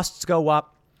the costs go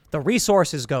up, the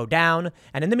resources go down,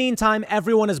 and in the meantime,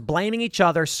 everyone is blaming each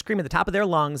other, screaming at the top of their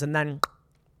lungs, and then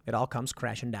it all comes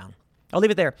crashing down. I'll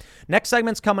leave it there. Next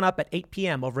segment's coming up at 8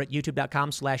 p.m. over at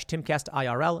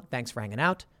youtube.com/TimCastIRL. Thanks for hanging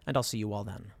out, and I'll see you all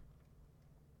then.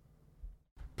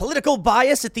 Political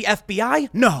bias at the FBI?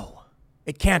 No,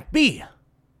 it can't be.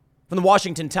 From the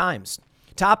Washington Times,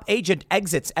 top agent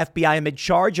exits FBI amid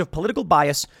charge of political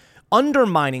bias,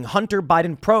 undermining Hunter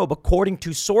Biden probe, according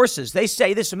to sources. They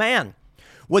say this man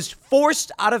was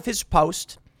forced out of his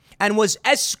post and was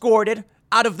escorted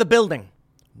out of the building.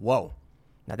 Whoa.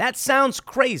 Now that sounds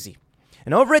crazy.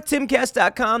 And over at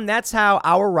timcast.com, that's how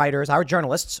our writers, our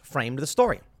journalists, framed the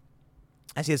story.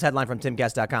 I see this headline from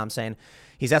timcast.com saying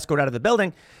he's escorted out of the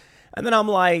building. And then I'm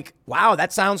like, wow,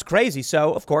 that sounds crazy.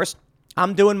 So, of course,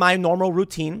 I'm doing my normal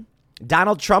routine.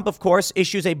 Donald Trump, of course,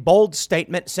 issues a bold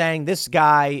statement saying this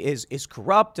guy is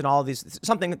corrupt and all these,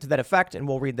 something to that effect. And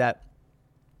we'll read that.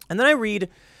 And then I read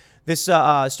this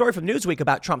story from Newsweek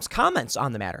about Trump's comments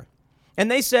on the matter. And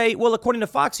they say, well, according to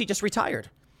Fox, he just retired.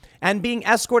 And being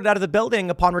escorted out of the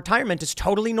building upon retirement is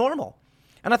totally normal.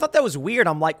 And I thought that was weird.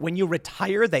 I'm like, when you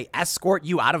retire, they escort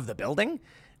you out of the building?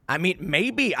 I mean,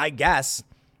 maybe, I guess.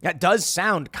 That does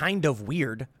sound kind of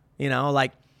weird.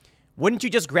 Like, wouldn't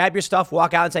you just grab your stuff,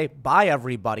 walk out and say, bye,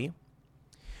 everybody?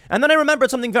 And then I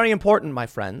remembered something very important, my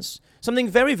friends. Something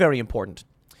very, very important.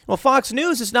 Well, Fox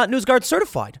News is not NewsGuard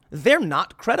certified. They're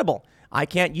not credible. I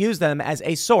can't use them as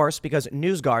a source because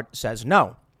NewsGuard says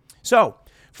no. So,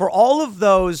 for all of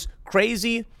those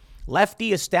crazy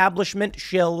lefty establishment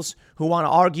shills who want to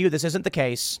argue this isn't the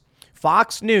case,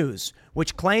 Fox News,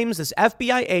 which claims this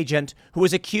FBI agent who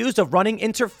was accused of running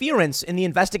interference in the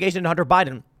investigation into Hunter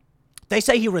Biden, they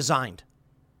say he resigned.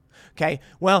 Okay,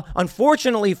 well,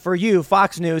 unfortunately for you,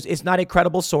 Fox News is not a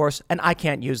credible source, and I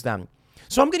can't use them.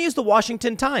 So I'm going to use the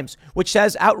Washington Times, which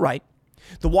says outright,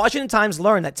 the Washington Times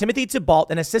learned that Timothy Thibault,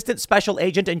 an assistant special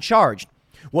agent in charge,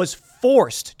 was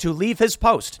forced to leave his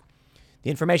post. The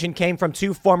information came from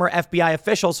 2 former FBI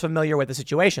officials familiar with the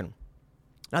situation.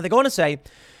 Now, they go on to say,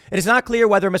 it is not clear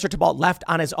whether Mr. Thibault left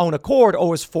on his own accord or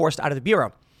was forced out of the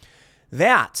bureau.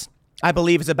 That, I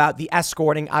believe, is about the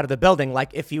escorting out of the building.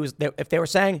 Like if they were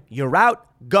saying, you're out,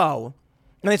 go.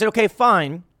 And they said, okay,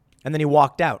 fine. And then he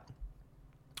walked out.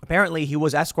 Apparently, he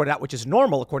was escorted out, which is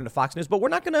normal, according to Fox News. But we're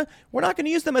not gonna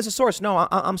use them as a source. No,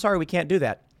 I'm sorry, we can't do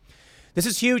that. This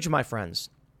is huge, my friends.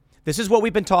 This is what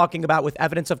we've been talking about with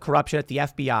evidence of corruption at the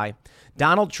FBI.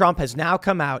 Donald Trump has now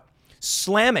come out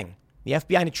slamming the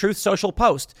FBI in a Truth Social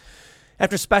post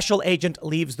after special agent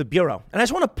leaves the bureau. And I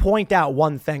just want to point out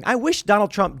one thing. I wish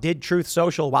Donald Trump did Truth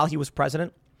Social while he was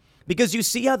president, because you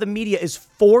see how the media is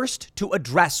forced to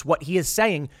address what he is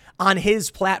saying on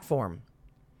his platform.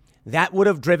 That would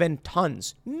have driven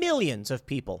tons, millions of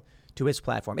people to his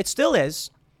platform. It still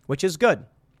is, which is good.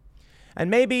 And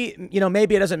maybe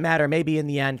it doesn't matter. Maybe in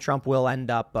the end, Trump will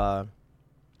end up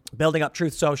building up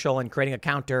Truth Social and creating a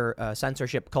counter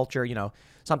censorship culture,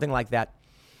 something like that.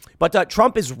 But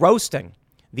Trump is roasting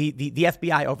the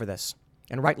FBI over this,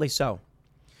 and rightly so.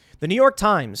 The New York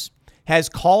Times has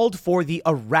called for the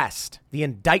arrest, the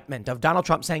indictment of Donald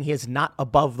Trump, saying he is not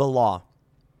above the law.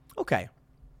 Okay,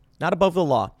 not above the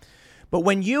law. But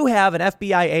when you have an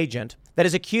FBI agent that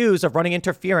is accused of running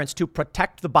interference to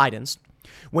protect the Bidens,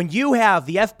 when you have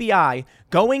the FBI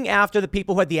going after the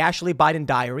people who had the Ashley Biden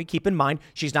diary, keep in mind,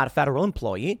 she's not a federal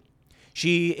employee.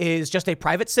 She is just a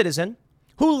private citizen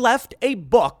who left a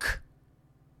book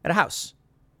at a house.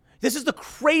 This is the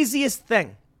craziest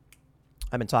thing.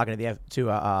 I've been talking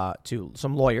to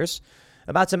some lawyers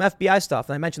about some FBI stuff,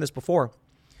 and I mentioned this before.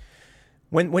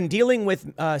 When dealing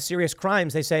with serious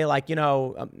crimes, they say, like,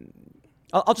 I'll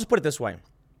just put it this way.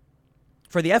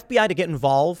 For the FBI to get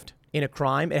involved in a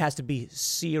crime, it has to be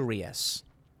serious.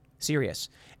 Serious.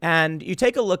 And you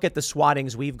take a look at the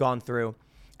swattings we've gone through,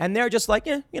 and they're just like,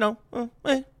 So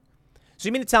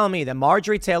you mean to tell me that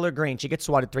Marjorie Taylor Greene, she gets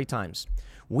swatted 3 times.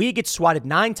 We get swatted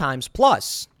 9 times,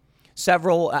 plus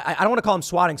several, I don't want to call them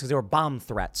swattings because they were bomb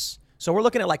threats. So we're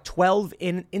looking at like 12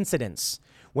 incidents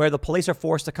where the police are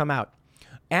forced to come out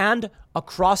and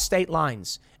across state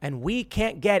lines, and we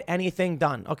can't get anything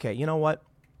done. Okay, you know what?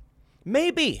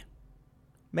 Maybe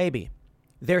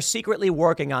they're secretly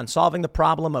working on solving the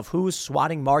problem of who's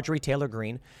swatting Marjorie Taylor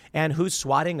Greene and who's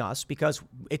swatting us, because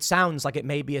it sounds like it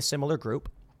may be a similar group.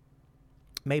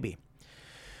 Maybe.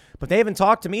 But they haven't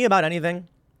talked to me about anything.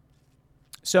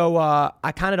 So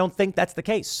I kind of don't think that's the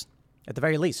case, at the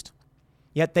very least.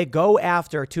 Yet they go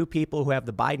after 2 people who have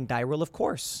the Biden diary. Well, of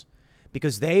course,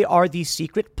 because they are the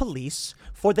secret police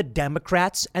for the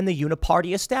Democrats and the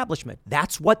uniparty establishment.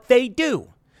 That's what they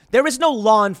do. There is no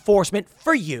law enforcement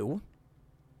for you.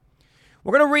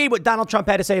 We're going to read what Donald Trump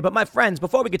had to say. But my friends,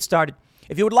 before we get started,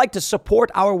 if you would like to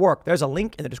support our work, there's a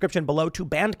link in the description below to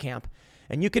Bandcamp,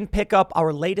 and you can pick up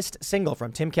our latest single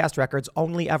from Timcast Records,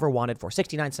 Only Ever Wanted, for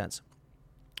 69 cents.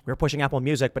 We were pushing Apple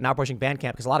Music, but now pushing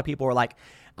Bandcamp because a lot of people were like,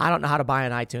 I don't know how to buy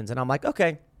on iTunes. And I'm like,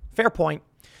 okay, fair point.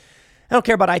 I don't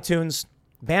care about iTunes.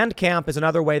 Bandcamp is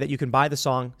another way that you can buy the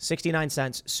song, 69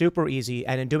 cents, super easy.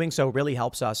 And in doing so really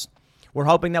helps us. We're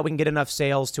hoping that we can get enough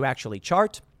sales to actually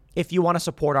chart. If you want to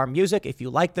support our music, if you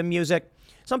like the music,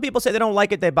 some people say they don't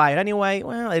like it, they buy it anyway.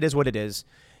 Well, it is what it is.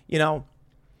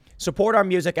 Support our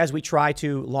music as we try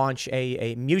to launch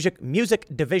a music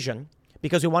division,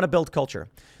 because we want to build culture.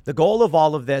 The goal of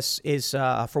all of this is,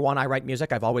 for one, I write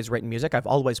music. I've always written music. I've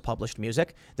always published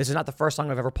music. This is not the first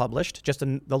song I've ever published, just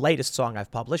the latest song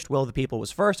I've published. Will of the People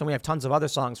was first, and we have tons of other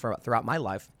songs throughout my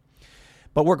life.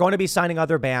 But we're going to be signing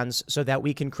other bands so that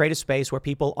we can create a space where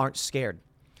people aren't scared.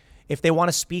 If they want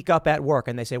to speak up at work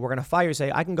and they say, we're going to fire you,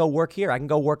 say, I can go work here, I can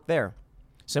go work there.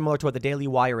 Similar to what the Daily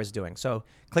Wire is doing. So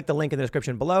click the link in the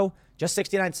description below. Just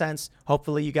 69 cents.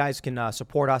 Hopefully you guys can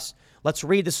support us. Let's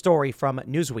read the story from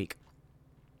Newsweek.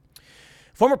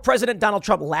 Former President Donald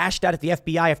Trump lashed out at the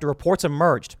FBI after reports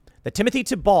emerged that Timothy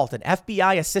Thibault, an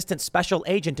FBI assistant special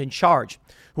agent in charge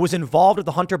who was involved with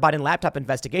the Hunter Biden laptop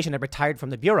investigation, had retired from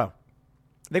the Bureau.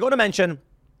 They go to mention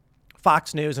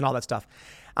Fox News and all that stuff.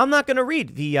 I'm not going to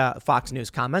read the Fox News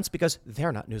comments because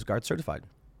they're not NewsGuard certified.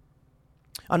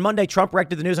 On Monday, Trump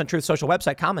reacted to the News on Truth Social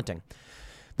website, commenting,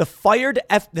 the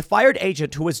fired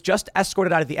agent who was just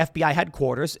escorted out of the FBI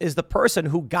headquarters is the person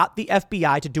who got the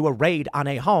FBI to do a raid on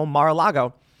a home,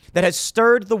 Mar-a-Lago, that has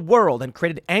stirred the world and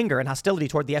created anger and hostility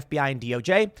toward the FBI and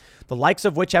DOJ, the likes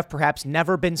of which have perhaps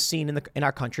never been seen in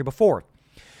our country before.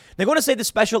 They're going to say the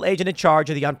special agent in charge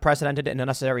of the unprecedented and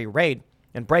unnecessary raid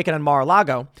and break-in on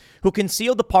Mar-a-Lago, who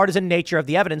concealed the partisan nature of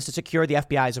the evidence to secure the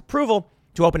FBI's approval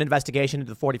to open an investigation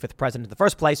into the 45th president in the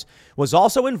first place, was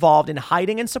also involved in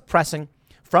hiding and suppressing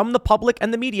from the public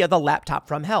and the media the laptop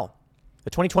from hell, the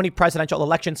 2020 presidential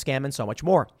election scam, and so much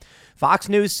more. Fox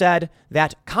News said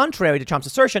that, contrary to Trump's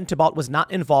assertion, Thibault was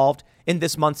not involved in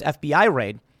this month's FBI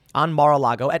raid on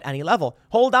Mar-a-Lago at any level.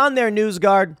 Hold on there,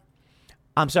 Newsweek.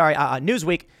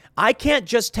 I can't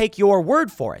just take your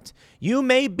word for it. You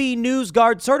may be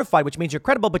NewsGuard certified, which means you're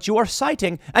credible, but you are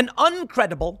citing an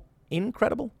uncredible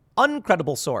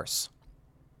source.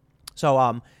 So,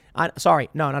 no.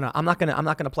 I'm not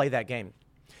gonna play that game.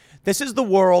 This is the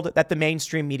world that the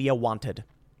mainstream media wanted.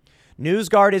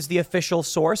 NewsGuard is the official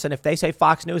source, and if they say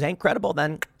Fox News ain't credible,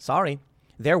 then sorry,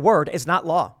 their word is not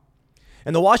law.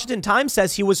 And the Washington Times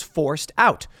says he was forced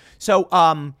out. So,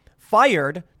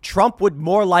 fired, Trump would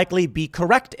more likely be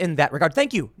correct in that regard.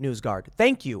 Thank you, NewsGuard.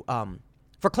 Thank you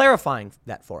for clarifying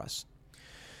that for us.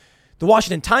 The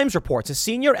Washington Times reports a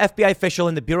senior FBI official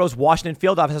in the Bureau's Washington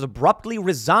field office has abruptly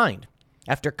resigned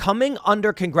after coming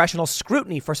under congressional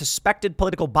scrutiny for suspected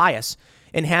political bias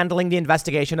in handling the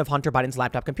investigation of Hunter Biden's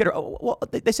laptop computer. Oh, well,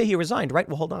 they say he resigned, right?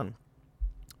 Well, hold on.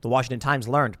 The Washington Times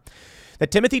learned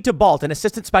that Timothy Thibault, an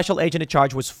assistant special agent in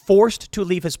charge, was forced to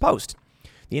leave his post.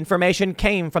 The information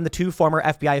came from the 2 former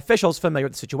FBI officials familiar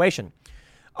with the situation.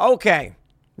 Okay,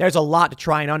 there's a lot to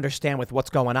try and understand with what's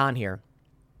going on here.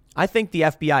 I think the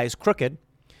FBI is crooked.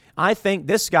 I think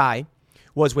this guy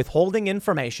was withholding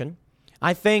information.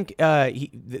 I think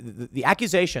the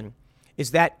accusation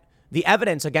is that the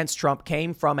evidence against Trump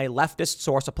came from a leftist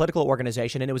source, a political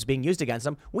organization, and it was being used against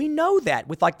him. We know that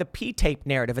with like the P-tape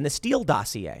narrative and the Steele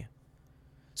dossier.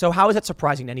 So how is that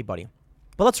surprising to anybody?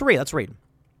 But let's read.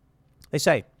 They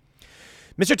say,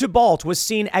 Mr. Thibault was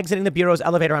seen exiting the Bureau's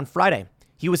elevator on Friday.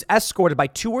 He was escorted by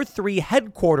 2 or 3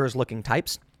 headquarters-looking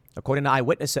types, according to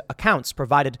eyewitness accounts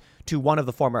provided to one of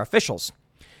the former officials.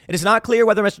 It is not clear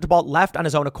whether Mr. Thibault left on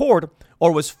his own accord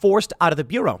or was forced out of the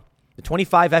Bureau. The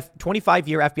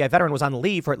 25-year FBI veteran was on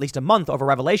leave for at least a month over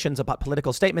revelations about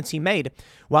political statements he made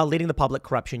while leading the public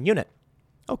corruption unit.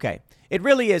 Okay, it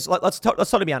really is. Let's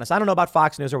totally be honest. I don't know about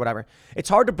Fox News or whatever. It's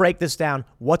hard to break this down.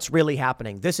 What's really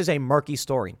happening? This is a murky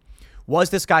story. Was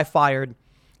this guy fired?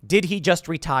 Did he just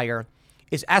retire?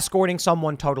 Is escorting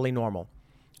someone totally normal?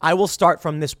 I will start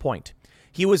from this point.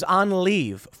 He was on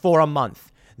leave for a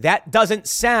month. That doesn't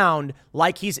sound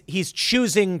like he's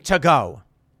choosing to go.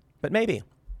 But maybe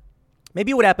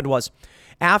what happened was,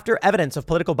 after evidence of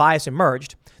political bias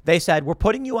emerged, they said, we're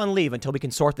putting you on leave until we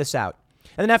can sort this out.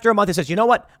 And then after a month, he says, you know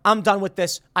what? I'm done with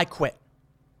this. I quit.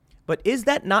 But is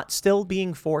that not still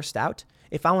being forced out?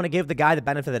 If I want to give the guy the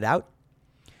benefit of the doubt?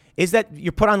 Is that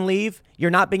you're put on leave,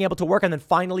 you're not being able to work, and then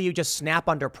finally you just snap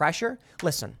under pressure?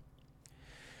 Listen,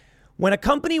 when a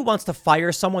company wants to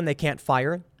fire someone they can't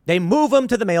fire, they move them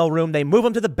to the mailroom, they move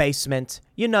them to the basement,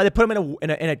 they put them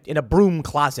in a broom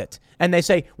closet, and they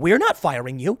say, we're not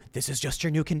firing you, this is just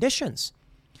your new conditions.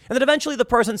 And then eventually the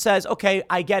person says, okay,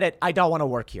 I get it, I don't want to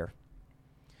work here.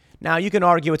 Now, you can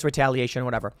argue it's retaliation or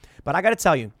whatever, but I got to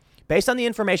tell you, based on the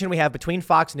information we have between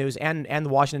Fox News and the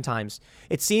Washington Times,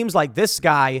 it seems like this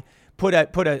guy put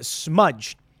a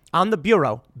smudge on the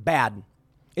Bureau, bad,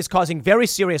 is causing very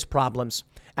serious problems.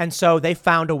 And so they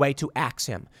found a way to axe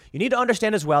him. You need to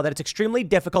understand as well that it's extremely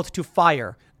difficult to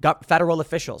fire federal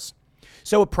officials.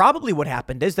 So probably what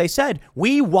happened is they said,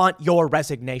 we want your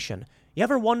resignation. You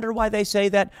ever wonder why they say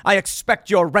that? I expect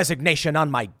your resignation on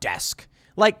my desk.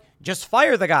 Like, just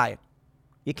fire the guy.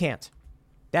 You can't.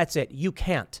 That's it. You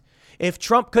can't. If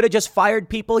Trump could have just fired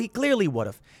people, he clearly would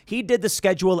have. He did the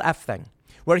Schedule F thing,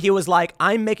 where he was like,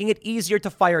 I'm making it easier to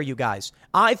fire you guys.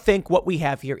 I think what we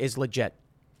have here is legit.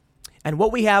 And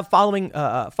what we have following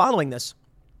this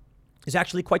is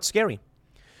actually quite scary.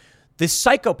 The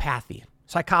psychopathy,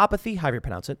 however you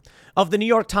pronounce it, of the New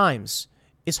York Times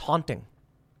is haunting.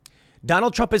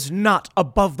 Donald Trump is not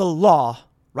above the law,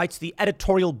 writes the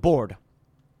editorial board.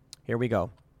 Here we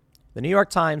go. The New York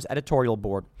Times editorial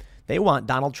board. They want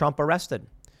Donald Trump arrested.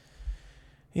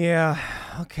 Yeah,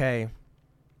 okay.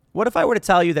 What if I were to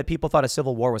tell you that people thought a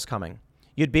civil war was coming?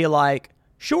 You'd be like,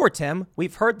 sure, Tim,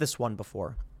 we've heard this one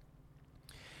before.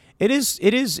 It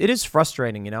is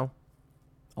frustrating,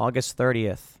 August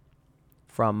 30th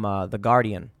from The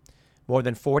Guardian. More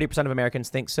than 40% of Americans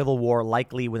think civil war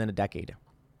likely within a decade.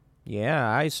 Yeah,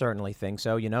 I certainly think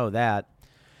so. You know that.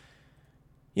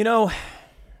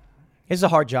 It's a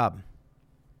hard job.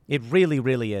 It really,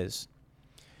 really is.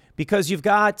 Because you've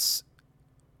got,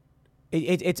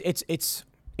 it's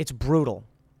brutal.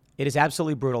 It is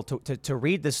absolutely brutal to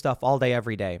read this stuff all day,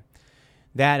 every day.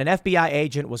 That an FBI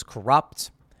agent was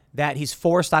corrupt, that he's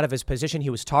forced out of his position. He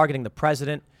was targeting the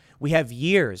president. We have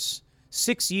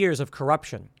 6 years of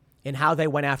corruption in how they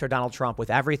went after Donald Trump with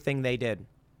everything they did.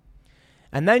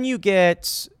 And then you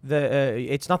get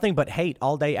it's nothing but hate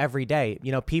all day, every day.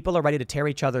 People are ready to tear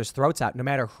each other's throats out, no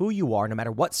matter who you are, no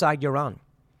matter what side you're on.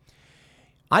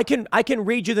 I can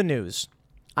read you the news.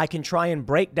 I can try and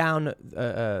break down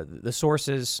the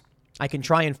sources. I can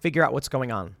try and figure out what's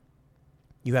going on.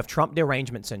 You have Trump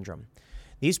derangement syndrome.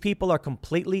 These people are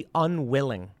completely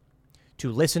unwilling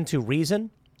to listen to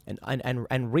reason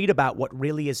and read about what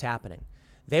really is happening.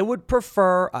 They would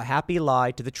prefer a happy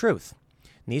lie to the truth.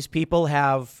 And these people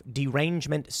have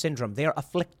derangement syndrome. They are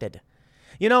afflicted.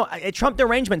 Trump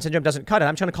derangement syndrome doesn't cut it.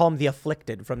 I'm trying to call them the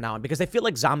afflicted from now on because they feel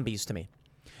like zombies to me.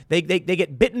 They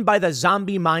get bitten by the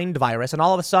zombie mind virus and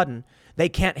all of a sudden they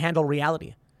can't handle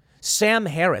reality. Sam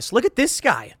Harris, look at this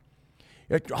guy.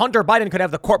 Hunter Biden could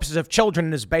have the corpses of children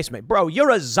in his basement. Bro,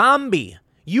 you're a zombie.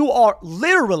 You are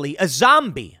literally a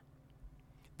zombie.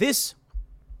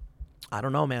 I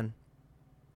don't know, man.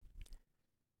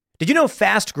 Did you know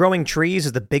Fast Growing Trees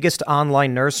is the biggest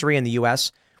online nursery in the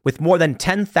U.S. with more than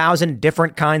 10,000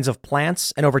 different kinds of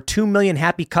plants and over 2 million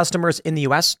happy customers in the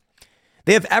U.S.?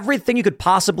 They have everything you could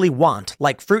possibly want,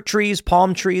 like fruit trees,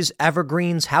 palm trees,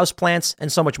 evergreens, houseplants,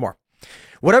 and so much more.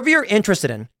 Whatever you're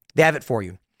interested in, they have it for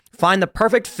you. Find the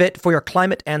perfect fit for your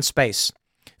climate and space.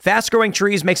 Fast Growing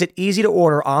Trees makes it easy to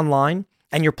order online,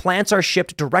 and your plants are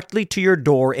shipped directly to your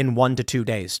door in 1 to 2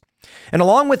 days. And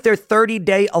along with their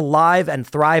 30-day Alive and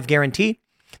Thrive guarantee,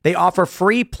 they offer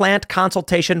free plant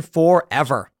consultation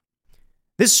forever.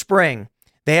 This spring,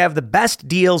 they have the best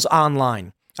deals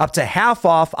online, up to half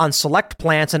off on select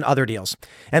plants and other deals.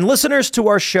 And listeners to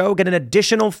our show get an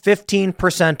additional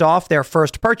 15% off their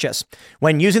first purchase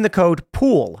when using the code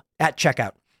POOL at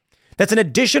checkout. That's an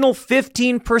additional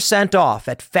 15% off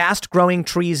at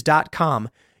fastgrowingtrees.com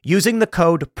using the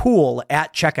code POOL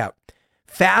at checkout.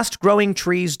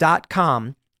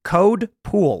 Fastgrowingtrees.com, code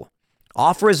POOL.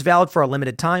 Offer is valid for a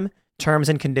limited time. Terms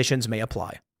and conditions may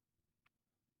apply.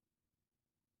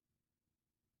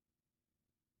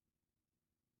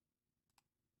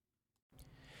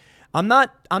 I'm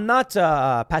not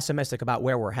pessimistic about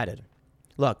where we're headed.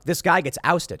 Look, this guy gets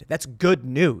ousted. That's good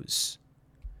news.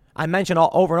 I mentioned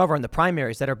over and over in the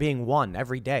primaries that are being won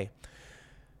every day.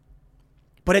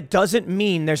 But it doesn't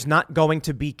mean there's not going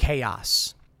to be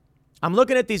chaos. I'm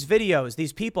looking at these videos,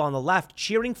 these people on the left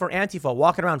cheering for Antifa,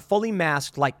 walking around fully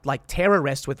masked like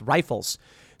terrorists with rifles.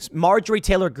 Marjorie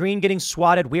Taylor Greene getting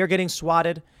swatted. We're getting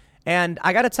swatted. And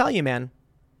I got to tell you, man,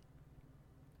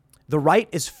 the right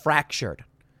is fractured.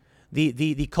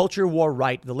 The culture war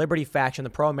right, the liberty faction, the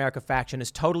pro-America faction is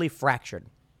totally fractured.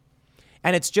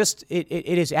 And it's just, it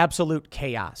is absolute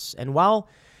chaos. And while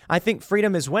I think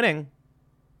freedom is winning,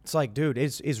 it's like, dude,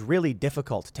 it's really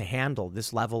difficult to handle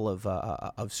this level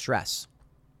of stress.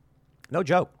 No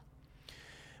joke.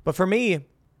 But for me,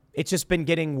 it's just been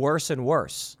getting worse and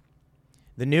worse.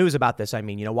 The news about this, I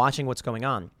mean, watching what's going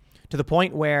on. To the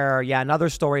point where, another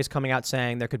story is coming out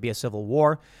saying there could be a civil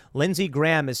war. Lindsey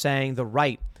Graham is saying there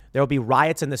will be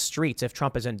riots in the streets if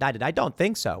Trump is indicted. I don't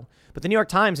think so. But the New York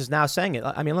Times is now saying it.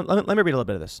 I mean, let me read a little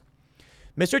bit of this.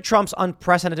 Mr. Trump's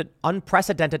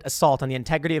unprecedented assault on the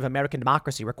integrity of American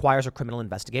democracy requires a criminal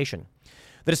investigation.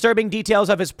 The disturbing details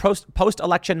of his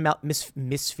post-election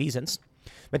misfeasance,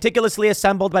 meticulously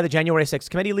assembled by the January 6th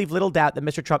committee, leave little doubt that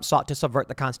Mr. Trump sought to subvert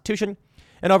the Constitution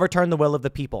and overturn the will of the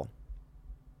people.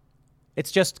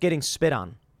 It's just getting spit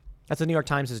on. That's what the New York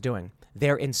Times is doing.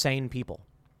 They're insane people.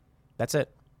 That's it.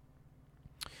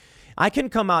 I can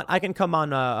come on,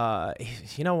 I'll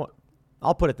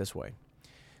put it this way.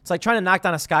 It's like trying to knock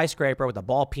down a skyscraper with a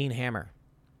ball-peen hammer.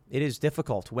 It is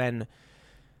difficult when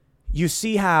you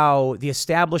see how the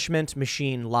establishment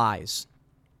machine lies.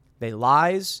 The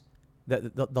lies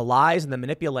and the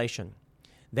manipulation.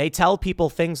 They tell people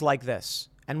things like this,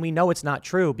 and we know it's not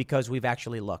true because we've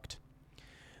actually looked.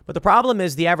 But the problem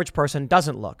is the average person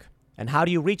doesn't look. And how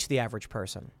do you reach the average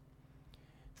person?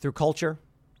 Through culture.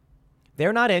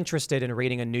 They're not interested in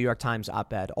reading a New York Times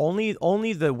op-ed. Only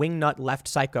the wingnut left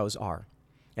psychos are.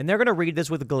 And they're going to read this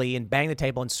with glee and bang the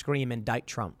table and scream, indict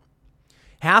Trump.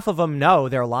 Half of them know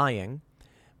they're lying,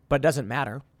 but it doesn't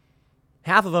matter.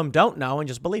 Half of them don't know and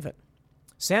just believe it.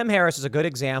 Sam Harris is a good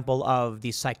example of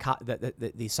the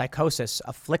psychosis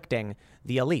afflicting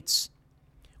the elites.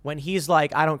 When he's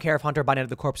like, I don't care if Hunter Biden had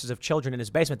the corpses of children in his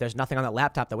basement. There's nothing on that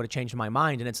laptop that would have changed my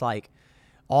mind. And it's like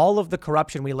all of the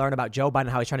corruption we learn about Joe Biden,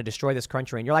 how he's trying to destroy this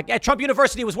country. And you're like, yeah, Trump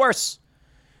University was worse.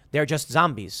 They're just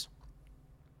zombies.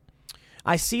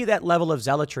 I see that level of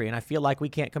zealotry, and I feel like we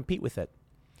can't compete with it.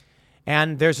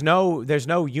 And the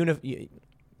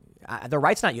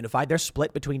right's not unified. They're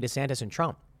split between DeSantis and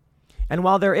Trump. And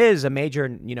while there is a major,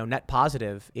 net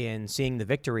positive in seeing the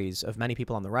victories of many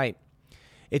people on the right,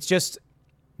 it's just,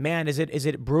 man, is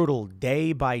it brutal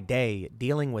day by day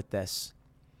dealing with this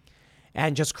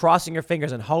and just crossing your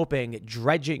fingers and hoping,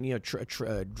 dredging,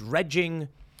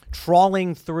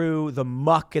 trawling through the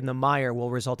muck and the mire will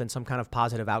result in some kind of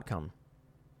positive outcome.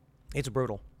 It's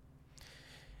brutal.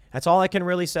 That's all I can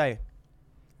really say.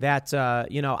 That,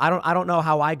 I don't know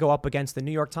how I go up against the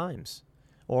New York Times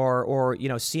or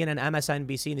CNN,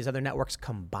 MSNBC, and these other networks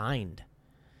combined.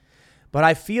 But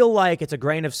I feel like it's a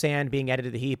grain of sand being added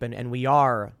to the heap, and we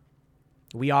are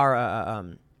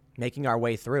making our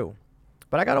way through.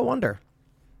 But I got to wonder,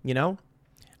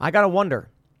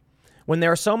 when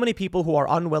there are so many people who are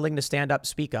unwilling to stand up,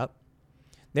 speak up,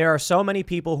 there are so many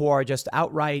people who are just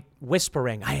outright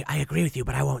whispering, I agree with you,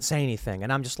 but I won't say anything.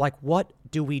 And I'm just like, what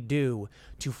do we do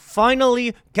to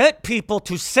finally get people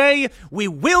to say we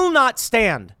will not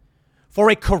stand for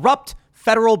a corrupt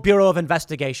Federal Bureau of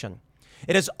Investigation?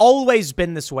 It has always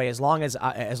been this way as long as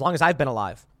I've been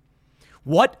alive.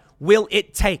 What will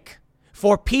it take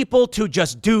for people to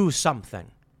just do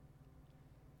something?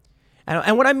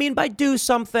 And what I mean by do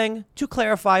something, to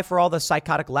clarify for all the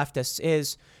psychotic leftists,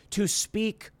 is to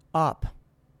speak up.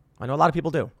 I know a lot of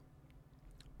people do.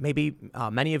 Maybe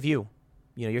many of you,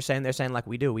 they're saying like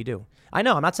we do. I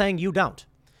know, I'm not saying you don't.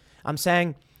 I'm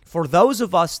saying for those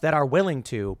of us that are willing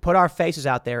to put our faces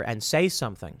out there and say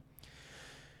something,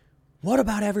 What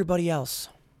about everybody else?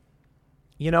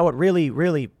 You know what really,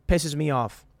 really pisses me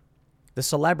off? The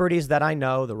celebrities that I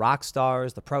know, the rock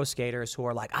stars, the pro skaters who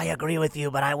are like, I agree with you,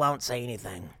 but I won't say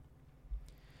anything.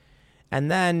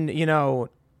 And then, the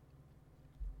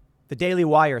Daily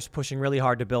Wire is pushing really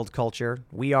hard to build culture.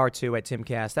 We are too at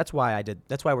Timcast. That's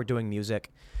why we're doing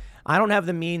music. I don't have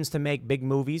the means to make big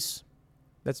movies.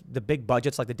 That's the big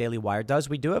budgets like the Daily Wire does.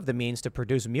 We do have the means to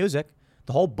produce music.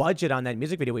 The whole budget on that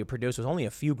music video we produced was only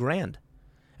a few grand.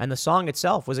 And the song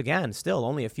itself was, again, still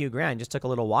only a few grand. Just took a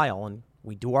little while, and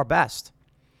we do our best.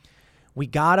 We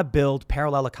got to build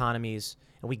parallel economies,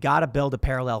 and we got to build a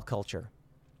parallel culture.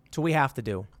 That's what we have to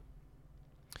do.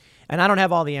 And I don't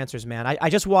have all the answers, man. I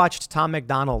just watched Tom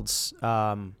McDonald's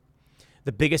The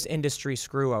Biggest Industry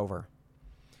Screw Over.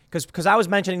 Because I was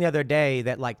mentioning the other day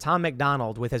that, like, Tom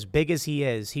McDonald, with as big as he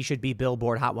is, he should be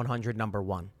Billboard Hot 100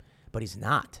 #1. But he's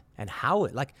not. And how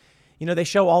it, like, they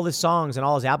show all his songs and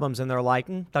all his albums, and they're like,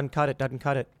 doesn't cut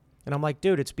it. And I'm like,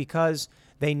 dude, it's because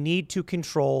they need to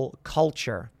control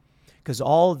culture, because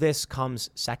all this comes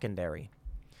secondary.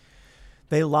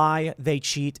 They lie, they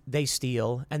cheat, they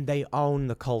steal, and they own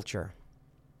the culture.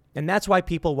 And that's why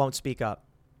people won't speak up.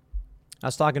 I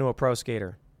was talking to a pro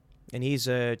skater, and he's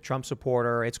a Trump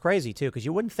supporter. It's crazy, too, because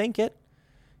you wouldn't think it.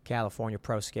 California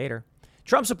pro skater.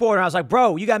 Trump supporter. I was like,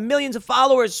 bro, you got millions of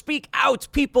followers. Speak out.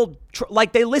 People,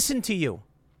 they listen to you.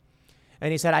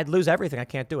 And he said, I'd lose everything. I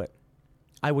can't do it.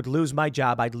 I would lose my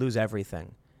job. I'd lose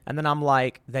everything. And then I'm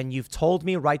like, then you've told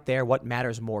me right there what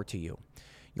matters more to you.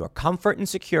 Your comfort and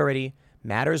security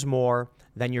matters more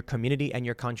than your community and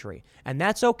your country. And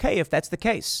that's okay if that's the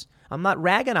case. I'm not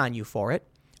ragging on you for it.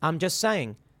 I'm just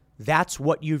saying that's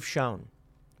what you've shown.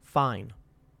 Fine.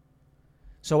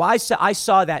 So I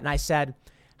saw that and I said,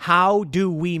 how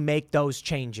do we make those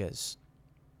changes?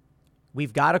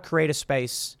 We've got to create a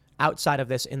space outside of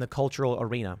this in the cultural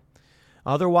arena.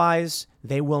 Otherwise,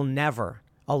 they will never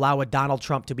allow a Donald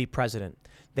Trump to be president.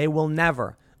 They will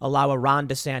never allow a Ron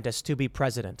DeSantis to be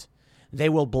president. They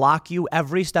will block you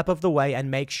every step of the way and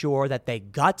make sure that they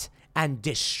gut and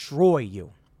destroy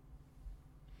you.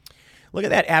 Look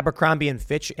at that Abercrombie and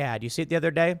Fitch ad. You see it the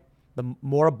other day? The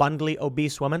moribundly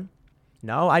obese woman.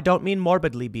 No, I don't mean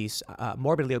morbidly obese.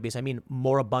 I mean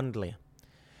moribundly.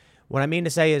 What I mean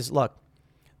to say is, look,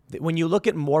 when you look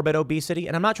at morbid obesity,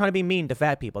 and I'm not trying to be mean to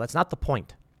fat people. That's not the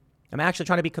point. I'm actually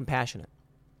trying to be compassionate.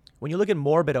 When you look at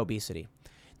morbid obesity,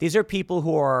 these are people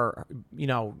who are,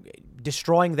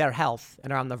 destroying their health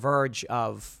and are on the verge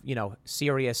of,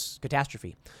 serious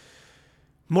catastrophe.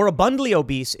 Moribundly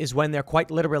obese is when they're quite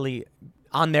literally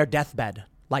on their deathbed,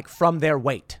 like from their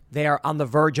weight. They are on the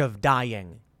verge of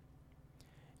dying.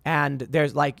 And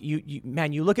there's like,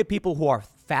 you look at people who are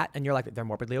fat and you're like, they're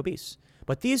morbidly obese.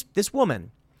 But this woman,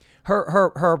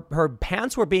 her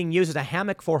pants were being used as a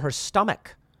hammock for her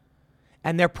stomach.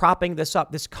 And they're propping this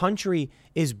up. This country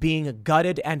is being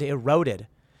gutted and eroded.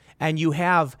 And you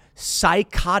have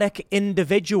psychotic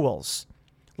individuals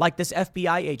like this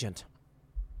FBI agent.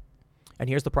 And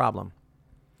here's the problem.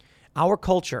 Our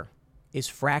culture is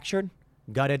fractured,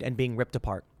 gutted, and being ripped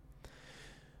apart.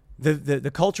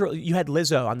 The culture, you had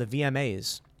Lizzo on the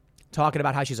VMAs talking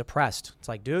about how she's oppressed. It's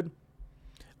like, dude,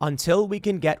 until we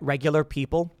can get regular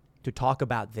people to talk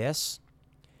about this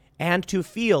and to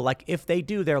feel like if they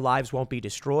do, their lives won't be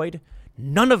destroyed,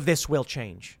 none of this will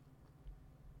change.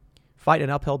 Fight an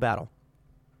uphill battle.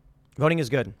 Voting is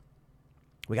good.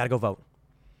 We got to go vote.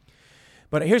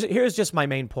 But here's just my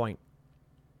main point.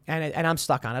 And I'm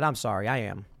stuck on it. I'm sorry. I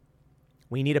am.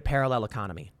 We need a parallel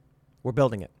economy. We're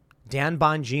building it. Dan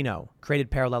Bongino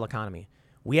created parallel economy.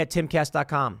 We at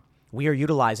timcast.com, we are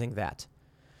utilizing that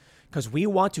because we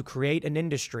want to create an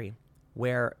industry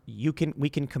where we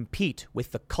can compete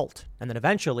with the cult, and then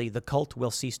eventually the cult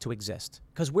will cease to exist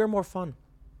because we're more fun.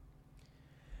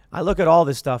 I look at all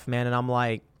this stuff, man, and I'm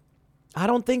like, I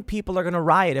don't think people are going to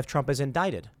riot if Trump is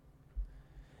indicted.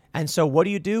 And so what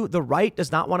do? The right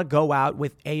does not want to go out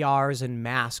with ARs and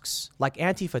masks like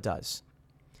Antifa does.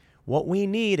 What we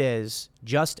need is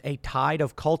just a tide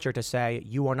of culture to say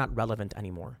you are not relevant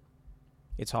anymore.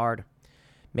 It's hard.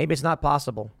 Maybe it's not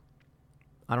possible.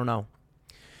 I don't know.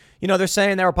 They're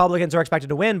saying the Republicans are expected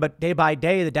to win, but day by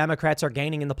day, the Democrats are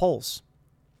gaining in the polls.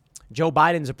 Joe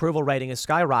Biden's approval rating is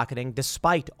skyrocketing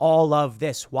despite all of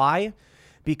this. Why?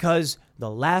 Because the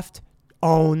left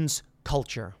owns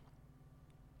culture.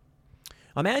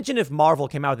 Imagine if Marvel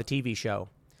came out with a TV show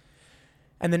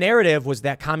and the narrative was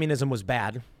that communism was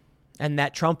bad and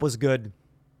that Trump was good.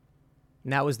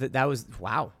 And that was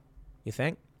wow. You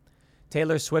think?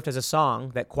 Taylor Swift has a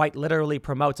song that quite literally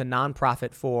promotes a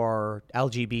nonprofit for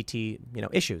LGBT,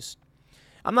 issues.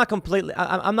 I'm not completely,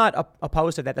 I'm not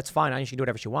opposed to that. That's fine. She can do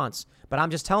whatever she wants. But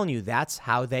I'm just telling you, that's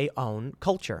how they own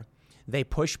culture. They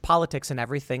push politics in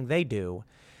everything they do.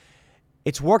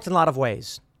 It's worked in a lot of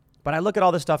ways. But I look at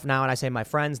all this stuff now and I say, my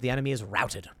friends, the enemy is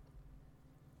routed.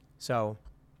 So,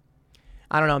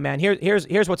 I don't know, man.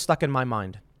 Here's what's stuck in my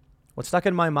mind. What's stuck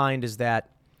in my mind is that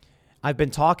I've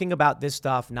been talking about this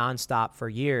stuff nonstop for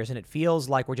years, and it feels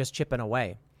like we're just chipping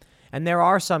away. And there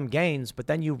are some gains, but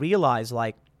then you realize,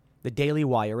 like, the Daily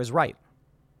Wire is right.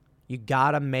 You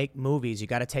got to make movies. You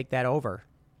got to take that over.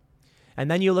 And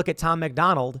then you look at Tom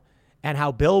McDonald and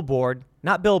how Billboard,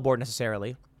 not Billboard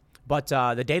necessarily, but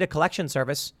the data collection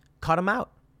service cut him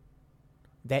out.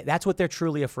 That's what they're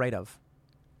truly afraid of.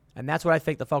 And that's what I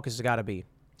think the focus has got to be.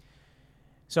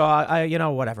 So,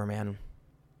 whatever, man.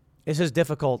 This is a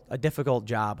difficult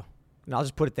job. And I'll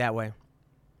just put it that way.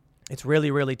 It's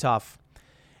really, really tough.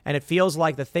 And it feels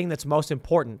like the thing that's most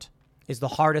important is the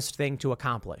hardest thing to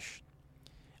accomplish.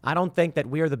 I don't think that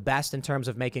we are the best in terms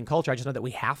of making culture. I just know that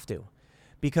we have to,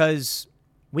 because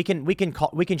we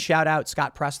can shout out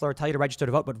Scott Pressler, tell you to register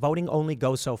to vote, but voting only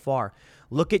goes so far.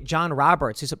 Look at John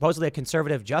Roberts, who's supposedly a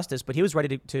conservative justice, but he was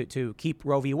ready to keep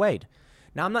Roe v. Wade.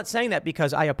 Now, I'm not saying that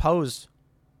because I oppose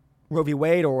Roe v.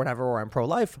 Wade or whatever, or I'm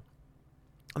pro-life.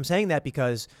 I'm saying that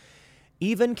because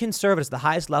even conservatives at the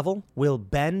highest level will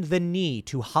bend the knee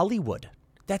to Hollywood.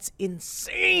 That's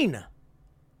insane.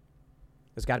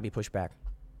 There's got to be pushback.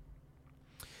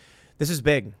 This is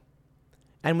big.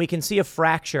 And we can see a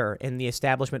fracture in the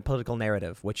establishment political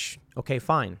narrative, which, okay,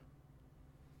 fine.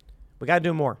 We got to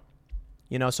do more.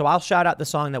 So I'll shout out the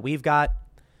song that we've got.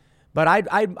 But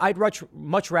I'd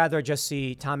much rather just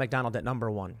see Tom McDonald at number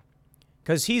one.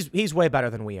 Because he's way better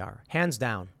than we are. Hands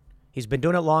down. He's been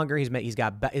doing it longer. He's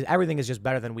got everything is just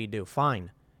better than we do.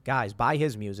 Fine. Guys, buy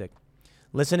his music.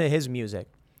 Listen to his music.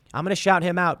 I'm going to shout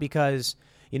him out because,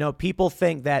 people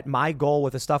think that my goal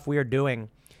with the stuff we are doing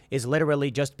is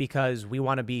literally just because we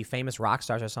want to be famous rock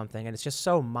stars or something. And it's just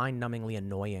so mind-numbingly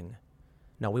annoying.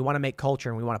 No, we want to make culture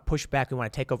and we want to push back. We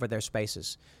want to take over their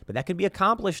spaces. But that can be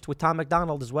accomplished with Tom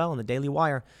McDonald as well in the Daily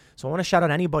Wire. So I want to shout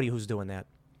out anybody who's doing that.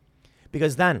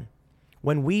 Because then,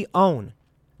 when we own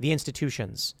the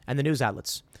institutions and the news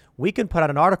outlets, we can put out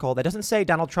an article that doesn't say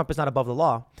Donald Trump is not above the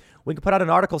law. We can put out an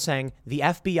article saying the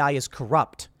FBI is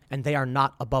corrupt and they are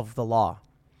not above the law.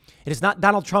 It is not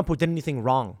Donald Trump who did anything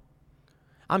wrong.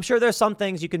 I'm sure there's some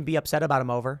things you can be upset about him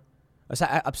over,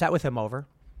 upset with him over.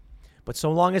 But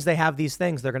so long as they have these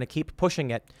things, they're going to keep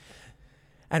pushing it.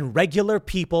 And regular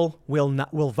people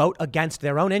will vote against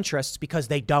their own interests because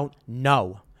they don't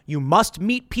know. You must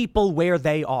meet people where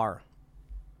they are.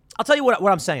 I'll tell you what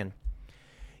I'm saying.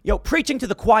 Preaching to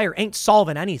the choir ain't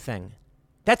solving anything.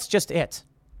 That's just it.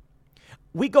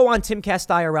 We go on Timcast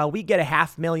IRL. We get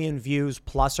 500,000 views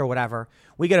plus or whatever.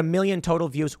 We get 1 million total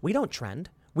views. We don't trend.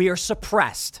 We are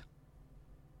suppressed.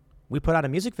 We put out a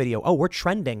music video. Oh, we're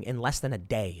trending in less than a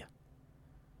day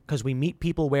because we meet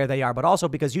people where they are, but also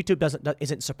because YouTube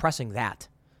isn't suppressing that.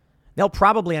 They'll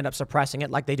probably end up suppressing it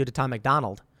like they do to Tom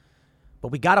McDonald, but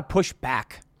we got to push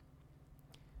back.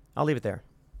 I'll leave it there.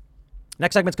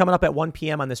 Next segment's coming up at 1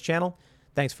 p.m. on this channel.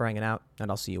 Thanks for hanging out, and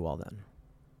I'll see you all then.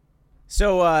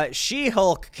 So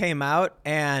She-Hulk came out,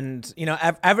 and,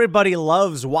 everybody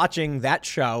loves watching that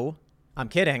show. I'm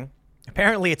kidding.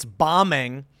 Apparently, it's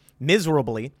bombing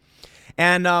miserably.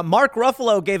 And Mark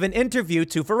Ruffalo gave an interview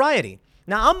to Variety.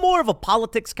 Now, I'm more of a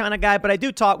politics kind of guy, but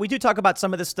we do talk about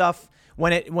some of this stuff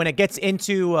when it gets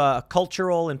into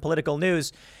cultural and political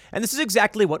news. And this is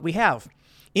exactly what we have.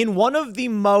 In one of the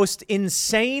most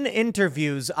insane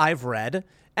interviews I've read,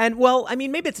 and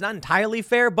maybe it's not entirely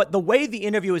fair, but the way the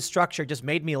interview is structured just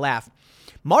made me laugh.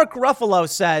 Mark Ruffalo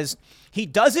says he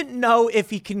doesn't know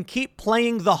if he can keep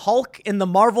playing the Hulk in the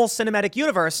Marvel Cinematic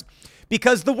Universe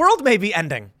because the world may be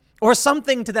ending, or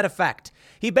something to that effect.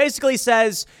 He basically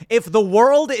says, if the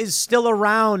world is still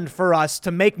around for us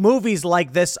to make movies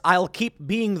like this, I'll keep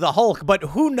being the Hulk. But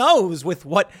who knows with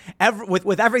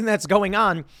everything that's going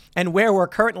on and where we're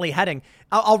currently heading.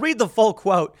 I'll read the full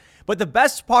quote. But the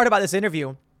best part about this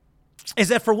interview is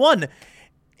that, for one,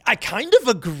 I kind of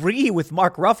agree with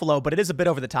Mark Ruffalo, but it is a bit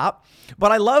over the top.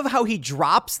 But I love how he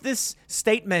drops this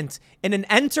statement in an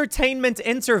entertainment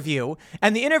interview,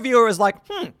 and the interviewer is like,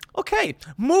 okay,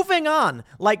 moving on.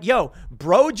 Like, yo,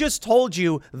 bro just told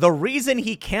you the reason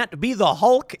he can't be the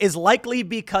Hulk is likely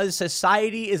because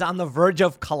society is on the verge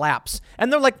of collapse.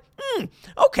 And they're like,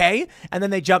 okay. And then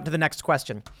they jump to the next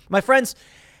question. My friends,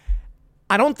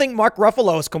 I don't think Mark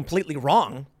Ruffalo is completely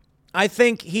wrong. I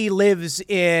think he lives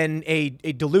in a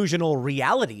delusional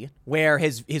reality where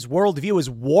his worldview is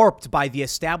warped by the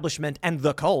establishment and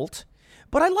the cult.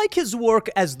 But I like his work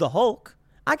as the Hulk.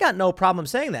 I got no problem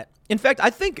saying that. In fact, I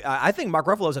think Mark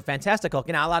Ruffalo is a fantastic Hulk.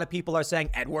 You know, a lot of people are saying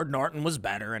Edward Norton was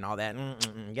better and all that.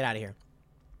 Get out of here.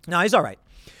 No, he's all right.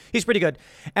 He's pretty good.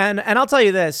 And I'll tell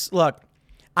you this. Look,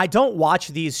 I don't watch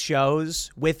these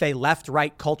shows with a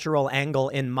left-right cultural angle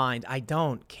in mind. I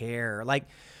don't care. Like,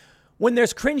 when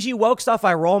there's cringy woke stuff,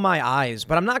 I roll my eyes.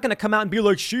 But I'm not going to come out and be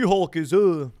like, She-Hulk is,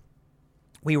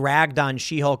 We ragged on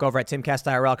She-Hulk over at Timcast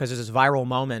IRL because there's this viral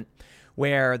moment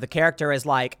where the character is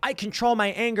like, I control my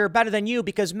anger better than you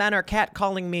because men are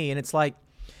catcalling me. And it's like,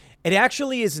 it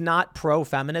actually is not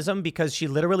pro-feminism because she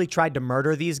literally tried to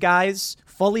murder these guys,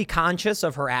 fully conscious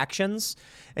of her actions.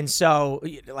 And so,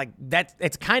 like,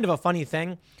 it's kind of a funny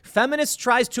thing. Feminist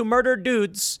tries to murder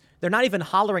dudes. They're not even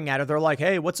hollering at her. They're like,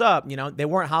 hey, what's up? You know, they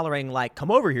weren't hollering like,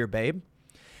 come over here, babe.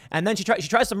 And then she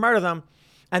tries to murder them.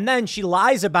 And then she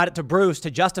lies about it to Bruce to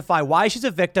justify why she's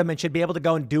a victim and should be able to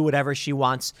go and do whatever she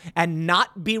wants and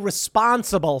not be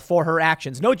responsible for her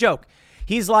actions. No joke.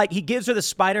 He's like, he gives her the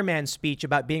Spider-Man speech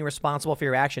about being responsible for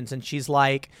your actions. And she's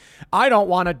like, I don't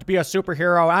want to be a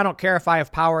superhero. I don't care if I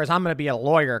have powers. I'm going to be a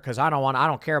lawyer because I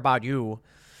don't care about you.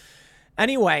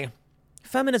 Anyway,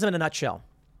 feminism in a nutshell.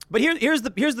 But here's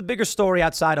the bigger story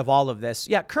outside of all of this.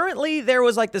 Yeah, currently there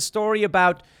was like this story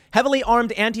about heavily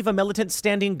armed Antifa militants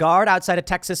standing guard outside a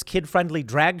Texas kid-friendly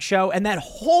drag show. And that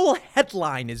whole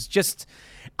headline is just,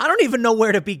 I don't even know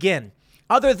where to begin.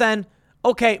 Other than,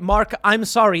 okay, Mark, I'm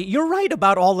sorry. You're right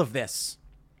about all of this.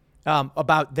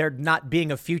 About there not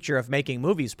being a future of making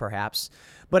movies, perhaps.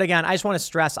 But again, I just want to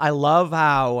stress, I love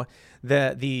how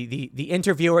the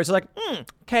interviewers are like,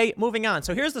 okay, moving on.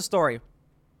 So here's the story.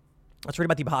 Let's read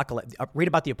about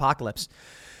the apocalypse.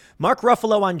 Mark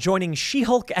Ruffalo on joining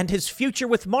She-Hulk and his future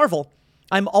with Marvel.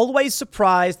 I'm always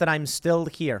surprised that I'm still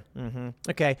here.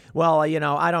 Okay. Well, you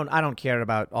know, I don't care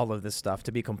about all of this stuff,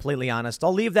 to be completely honest.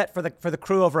 I'll leave that for the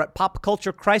crew over at Pop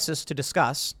Culture Crisis to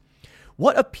discuss.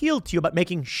 What appealed to you about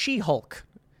making She-Hulk?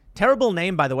 Terrible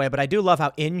name, by the way, but I do love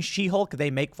how in She-Hulk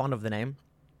they make fun of the name.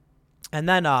 And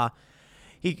then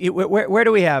where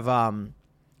do we have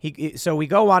so we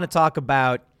go on to talk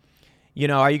about, you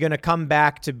know, are you going to come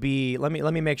back to be, let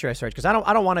me make sure I search, because I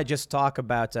don't want to just talk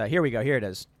about, here we go, here it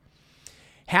is.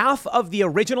 Half of the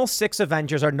original 6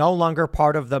 Avengers are no longer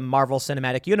part of the Marvel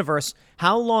Cinematic Universe.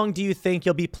 How long do you think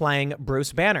you'll be playing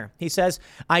Bruce Banner? He says,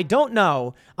 I don't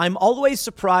know. I'm always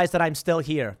surprised that I'm still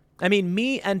here. I mean,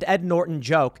 me and Ed Norton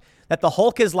joke that the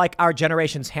Hulk is like our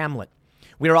generation's Hamlet.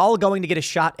 We're all going to get a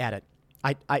shot at it.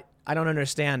 I don't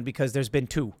understand because there's been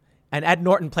 2. And Ed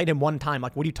Norton played him 1 time.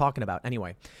 Like, what are you talking about?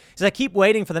 Anyway, he says, I keep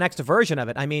waiting for the next version of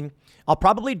it. I mean, I'll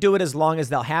probably do it as long as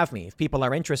they'll have me, if people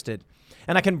are interested.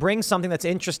 And I can bring something that's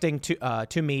interesting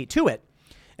to me to it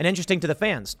and interesting to the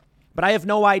fans. But I have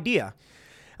no idea.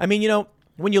 I mean, you know,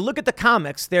 when you look at the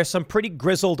comics, there's some pretty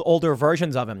grizzled older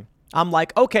versions of him. I'm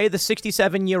like, okay, the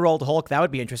 67-year-old Hulk, that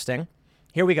would be interesting.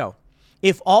 Here we go.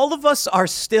 If all of us are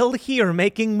still here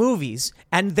making movies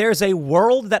and there's a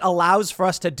world that allows for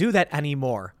us to do that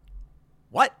anymore,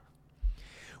 what?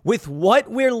 With what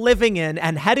we're living in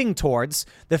and heading towards,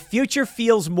 the future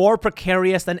feels more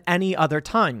precarious than any other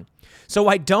time. So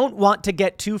I don't want to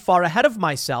get too far ahead of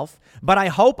myself, but I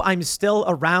hope I'm still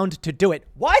around to do it.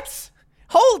 What?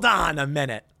 Hold on a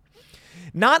minute.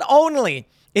 Not only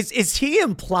is he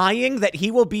implying that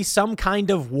he will be some kind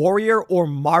of warrior or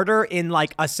martyr in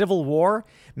like a civil war?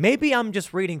 Maybe I'm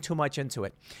just reading too much into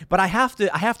it, but I have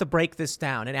to break this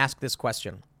down and ask this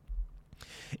question.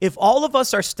 If all of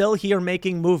us are still here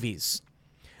making movies,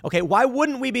 okay, why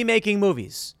wouldn't we be making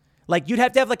movies? Like, you'd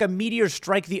have to have like a meteor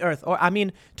strike the earth, or I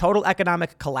mean, total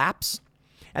economic collapse.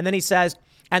 And then he says,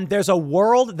 and there's a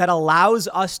world that allows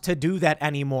us to do that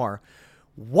anymore.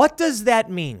 What does that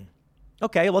mean?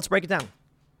 Okay, let's break it down.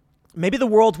 Maybe the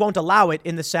world won't allow it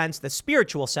in the sense, the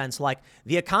spiritual sense, like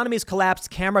the economy's collapsed,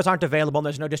 cameras aren't available, and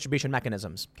there's no distribution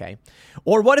mechanisms, okay?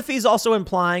 Or what if he's also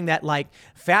implying that, like,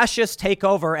 fascists take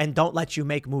over and don't let you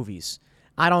make movies?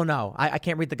 I don't know. I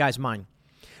can't read the guy's mind.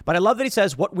 But I love that he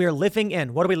says what we're living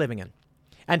in. What are we living in?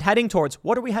 And heading towards.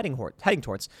 What are we heading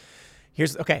towards?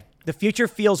 The future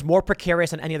feels more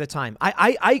precarious than any other time.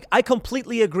 I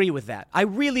completely agree with that. I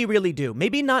really, really do.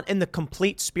 Maybe not in the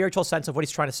complete spiritual sense of what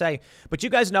he's trying to say, but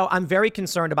you guys know I'm very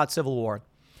concerned about civil war.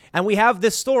 And we have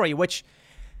this story, which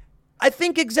I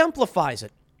think exemplifies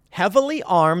it. Heavily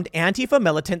armed Antifa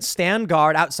militants stand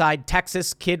guard outside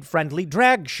Texas kid-friendly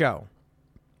drag show.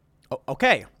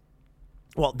 Okay.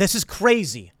 Well, this is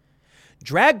crazy.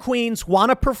 Drag queens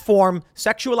want to perform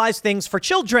sexualized things for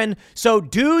children, so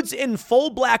dudes in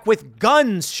full black with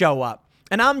guns show up.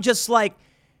 And I'm just like,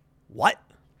 what?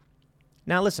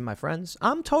 Now listen, my friends,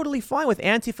 I'm totally fine with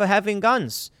Antifa having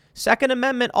guns. Second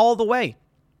Amendment all the way.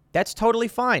 That's totally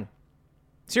fine.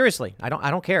 Seriously, I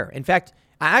don't care. In fact,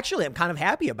 I'm kind of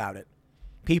happy about it.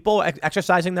 People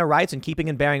exercising their rights and keeping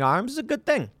and bearing arms is a good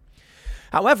thing.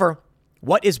 However,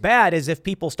 what is bad is if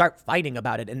people start fighting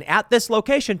about it. And at this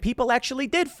location, people actually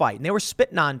did fight, and they were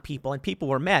spitting on people, and people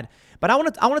were mad. But I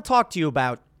want to talk to you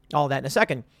about all that in a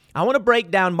second. I want to break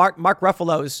down Mark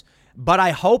Ruffalo's, but I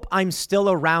hope I'm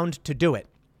still around to do it.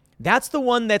 That's the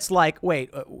one that's like, wait,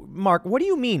 Mark, what do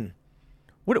you mean?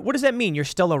 What does that mean? You're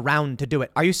still around to do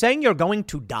it? Are you saying you're going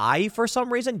to die for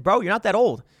some reason? Bro, you're not that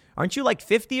old. Aren't you like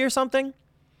 50 or something?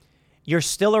 You're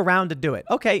still around to do it.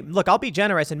 Okay, look, I'll be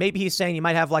generous. And maybe he's saying you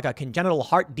might have like a congenital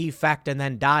heart defect and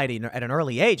then died at an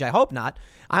early age. I hope not.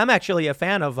 I'm actually a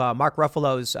fan of Mark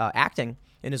Ruffalo's acting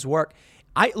in his work.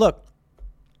 Look,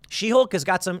 She-Hulk has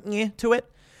got some to it,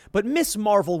 but Miss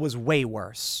Marvel was way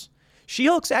worse.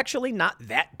 She-Hulk's actually not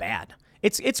that bad.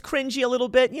 It's cringy a little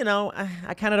bit, you know.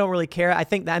 I kind of don't really care. I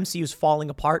think the MCU's falling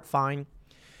apart fine,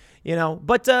 you know.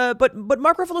 But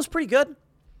Mark Ruffalo's pretty good.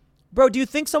 Bro, do you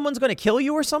think someone's going to kill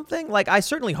you or something? Like, I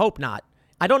certainly hope not.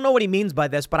 I don't know what he means by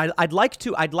this, but I'd like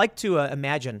to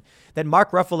imagine that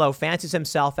Mark Ruffalo fancies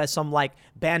himself as some like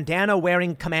bandana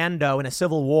wearing commando in a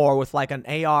civil war with like an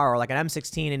AR or like an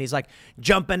M16, and he's like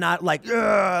jumping out like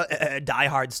Die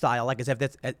Hard style, like as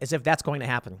if that's going to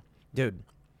happen, dude.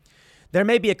 There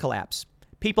may be a collapse.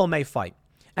 People may fight,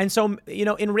 and so you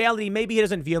know, in reality, maybe he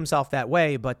doesn't view himself that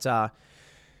way, but.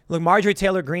 Look, Marjorie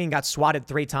Taylor Greene got swatted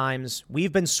 3 times.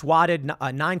 We've been swatted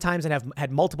 9 times and have had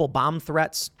multiple bomb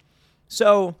threats.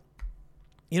 So,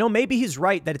 you know, maybe he's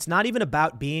right that it's not even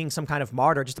about being some kind of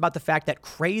martyr, just about the fact that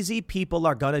crazy people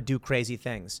are going to do crazy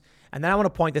things. And then I want to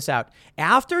point this out.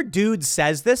 After Dude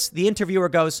says this, the interviewer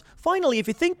goes, finally, if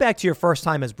you think back to your first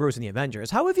time as Bruce in the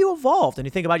Avengers, how have you evolved? And you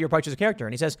think about your approach as a character.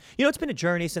 And he says, you know, it's been a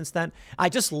journey since then. I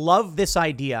just love this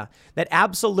idea that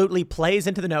absolutely plays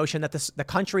into the notion that the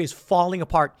country is falling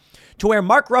apart to where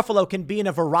Mark Ruffalo can be in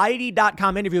a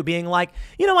Variety.com interview being like,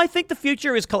 you know, I think the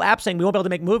future is collapsing. We won't be able to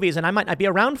make movies and I might not be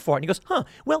around for it. And he goes,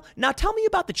 well, now tell me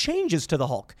about the changes to the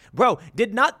Hulk. Bro,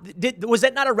 was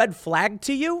that not a red flag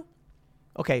to you?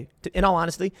 Okay, in all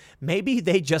honesty, maybe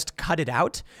they just cut it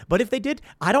out. But if they did,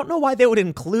 I don't know why they would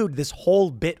include this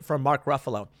whole bit from Mark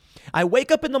Ruffalo. I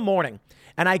wake up in the morning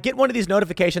and I get one of these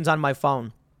notifications on my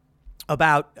phone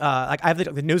about, like I have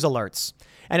the news alerts.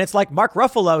 And it's like Mark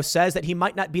Ruffalo says that he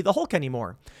might not be the Hulk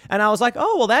anymore. And I was like,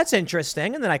 oh, well, that's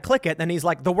interesting. And then I click it and he's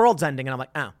like, the world's ending. And I'm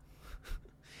like, oh,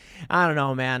 I don't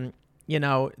know, man. You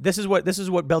know, this is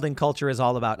what building culture is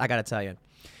all about. I got to tell you,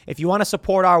 if you want to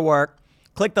support our work,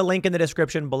 click the link in the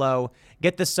description below.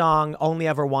 Get the song Only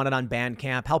Ever Wanted on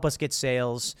Bandcamp. Help us get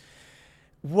sales.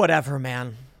 Whatever,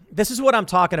 man. This is what I'm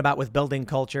talking about with building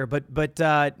culture,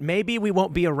 but maybe we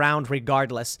won't be around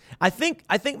regardless. I think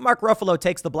Mark Ruffalo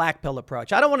takes the black pill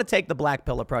approach. I don't want to take the black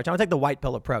pill approach. I want to take the white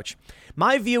pill approach.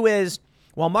 My view is,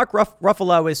 while Mark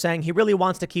Ruffalo is saying he really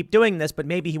wants to keep doing this, but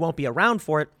maybe he won't be around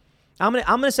for it, I'm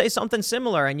gonna say something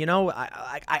similar. And you know,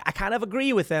 I kind of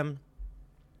agree with him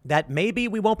that maybe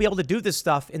we won't be able to do this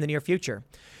stuff in the near future.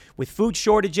 With food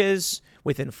shortages,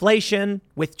 with inflation,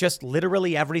 with just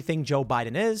literally everything Joe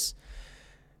Biden is,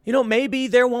 you know, maybe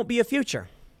there won't be a future.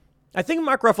 I think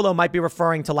Mark Ruffalo might be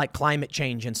referring to like climate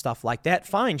change and stuff like that.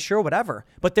 Fine, sure, whatever.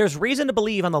 But there's reason to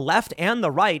believe on the left and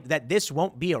the right that this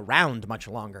won't be around much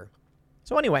longer.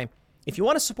 So anyway, if you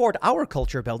want to support our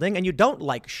culture building and you don't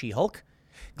like She-Hulk,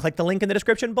 click the link in the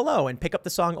description below and pick up the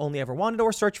song Only Ever Wanted,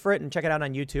 or search for it and check it out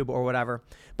on YouTube or whatever.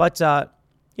 But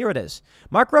here it is.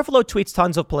 Mark Ruffalo tweets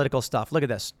tons of political stuff. Look at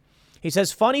this. He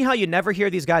says, funny how you never hear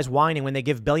these guys whining when they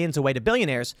give billions away to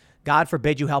billionaires. God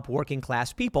forbid you help working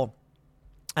class people.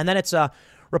 And then it's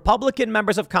Republican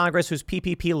members of Congress whose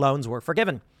PPP loans were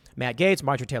forgiven. Matt Gaetz,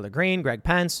 Marjorie Taylor Greene, Greg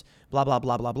Pence, blah, blah,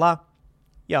 blah, blah, blah.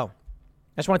 Yo, I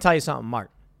just want to tell you something,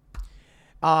 Mark.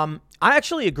 I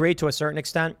actually agree to a certain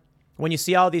extent. When you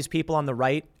see all these people on the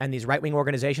right and these right-wing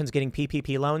organizations getting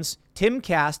PPP loans, Tim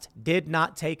Cast did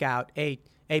not take out a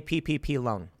PPP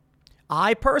loan.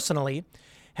 I personally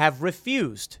have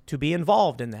refused to be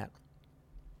involved in that.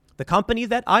 The company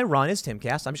that I run is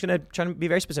Timcast. I'm just going to try to be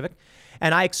very specific.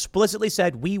 And I explicitly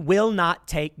said, we will not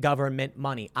take government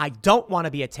money. I don't want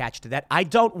to be attached to that. I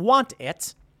don't want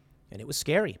it. And it was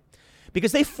scary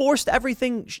because they forced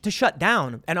everything to shut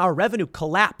down and our revenue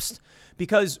collapsed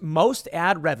because most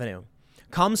ad revenue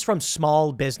comes from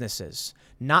small businesses,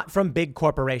 not from big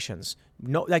corporations.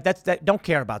 No, like that. Don't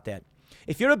care about that.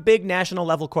 If you're a big national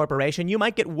level corporation, you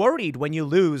might get worried when you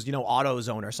lose,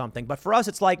 AutoZone or something. But for us,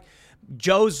 it's like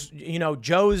Joe's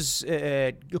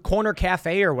Corner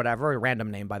Cafe or whatever, a random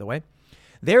name, by the way.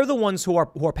 They're the ones who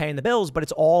are paying the bills, but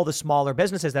it's all the smaller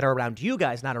businesses that are around you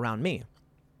guys, not around me.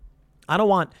 I don't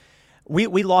want,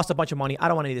 we lost a bunch of money. I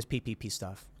don't want any of this PPP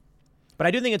stuff. But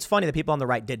I do think it's funny that people on the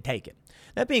right did take it.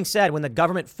 That being said, when the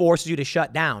government forces you to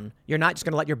shut down, you're not just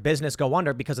going to let your business go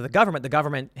under because of the government. The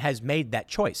government has made that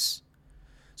choice.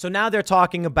 So now they're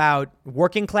talking about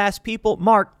working class people.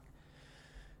 Mark,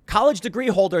 college degree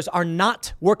holders are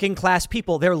not working class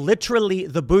people. They're literally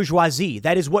the bourgeoisie.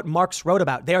 That is what Marx wrote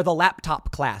about. They're the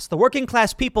laptop class. The working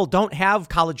class people don't have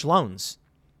college loans.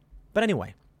 But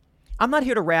anyway, I'm not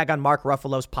here to rag on Mark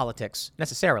Ruffalo's politics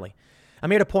necessarily. I'm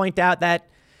here to point out that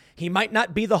he might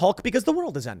not be the Hulk because the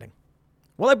world is ending.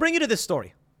 Well, I bring you to this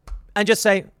story and just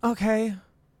say, okay,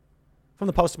 from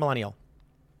the post-millennial.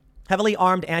 Heavily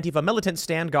armed Antifa militants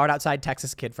stand guard outside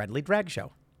Texas kid-friendly drag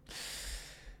show.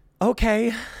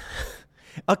 Okay.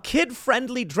 A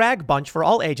kid-friendly drag bunch for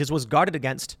all ages was guarded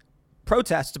against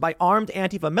protests by armed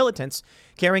Antifa militants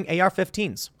carrying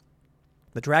AR-15s.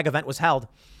 The drag event was held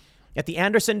at the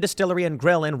Anderson Distillery and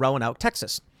Grill in Roanoke,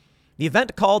 Texas. The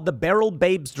event, called the Barrel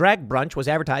Babes Drag Brunch, was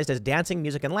advertised as dancing,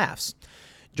 music, and laughs.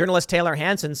 Journalist Taylor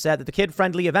Hansen said that the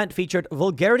kid-friendly event featured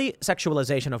vulgarity,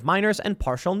 sexualization of minors, and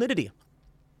partial nudity.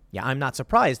 Yeah, I'm not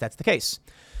surprised that's the case.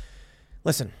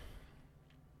 Listen,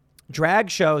 drag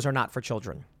shows are not for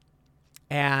children,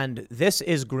 and this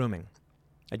is grooming.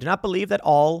 I do not believe that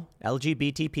all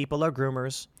LGBT people are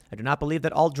groomers. I do not believe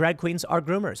that all drag queens are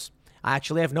groomers. I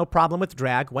actually have no problem with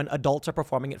drag when adults are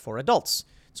performing it for adults.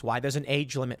 It's why there's an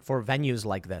age limit for venues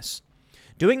like this.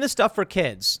 Doing this stuff for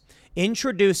kids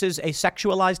introduces a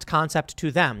sexualized concept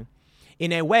to them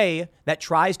in a way that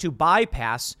tries to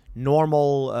bypass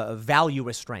normal value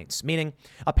restraints. Meaning,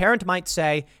 a parent might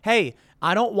say, hey,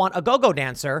 I don't want a go-go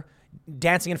dancer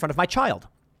dancing in front of my child.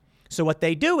 So what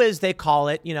they do is they call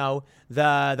it,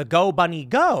 the Go Bunny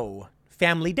Go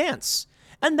family dance.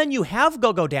 And then you have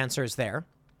go-go dancers there,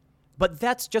 but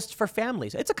that's just for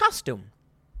families. It's a costume.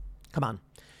 Come on.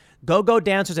 Go-go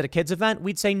dancers at a kid's event,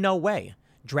 we'd say no way.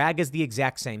 Drag is the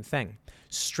exact same thing.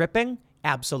 Stripping?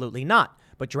 Absolutely not.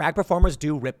 But drag performers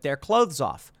do rip their clothes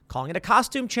off. Calling it a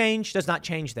costume change does not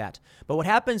change that. But what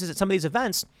happens is at some of these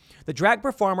events, the drag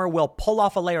performer will pull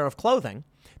off a layer of clothing.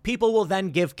 People will then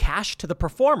give cash to the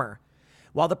performer.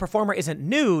 While the performer isn't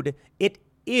nude, it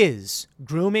is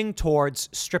grooming towards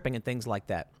stripping and things like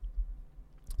that.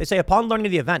 They say upon learning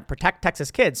of the event, Protect Texas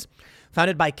Kids,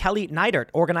 founded by Kelly Neidert,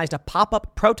 organized a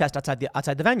pop-up protest outside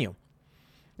the venue.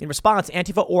 In response,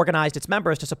 Antifa organized its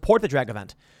members to support the drag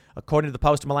event. According to the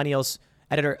Post-Millennial's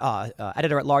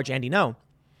editor-at-large Andy No,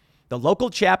 the local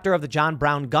chapter of the John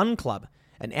Brown Gun Club,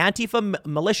 an Antifa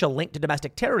militia linked to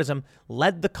domestic terrorism,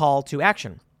 led the call to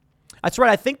action. That's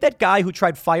right. I think that guy who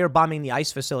tried firebombing the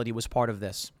ICE facility was part of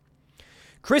this.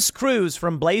 Chris Cruz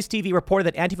from Blaze TV reported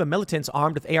that Antifa militants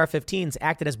armed with AR-15s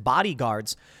acted as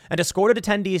bodyguards and escorted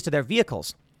attendees to their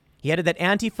vehicles. He added that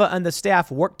Antifa and the staff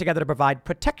worked together to provide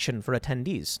protection for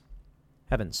attendees.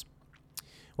 Heavens.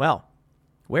 Well,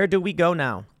 where do we go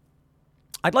now?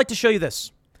 I'd like to show you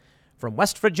this from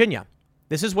West Virginia.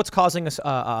 This is what's causing a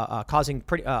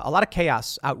lot of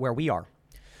chaos out where we are.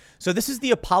 So this is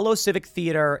the Apollo Civic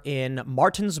Theater in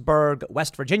Martinsburg,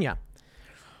 West Virginia.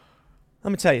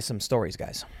 Let me tell you some stories,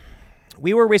 guys.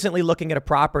 We were recently looking at a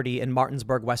property in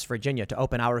Martinsburg, West Virginia to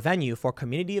open our venue for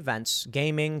community events,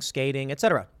 gaming, skating,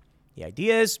 etc. The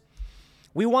idea is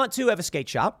we want to have a skate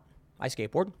shop. I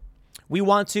skateboard. We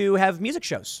want to have music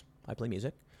shows. I play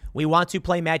music. We want to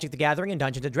play Magic the Gathering and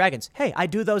Dungeons and Dragons. Hey, I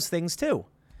do those things too.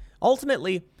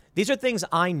 Ultimately, these are things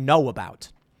I know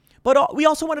about. But we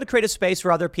also wanted to create a space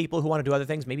for other people who want to do other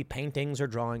things, maybe paintings or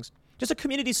drawings. Just a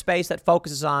community space that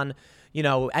focuses on,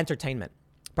 entertainment.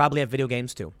 Probably have video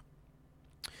games too.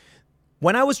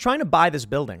 When I was trying to buy this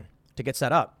building to get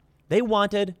set up, they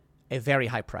wanted a very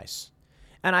high price.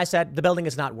 And I said, the building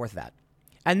is not worth that.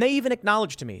 And they even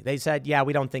acknowledged to me. They said, yeah,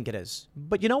 we don't think it is.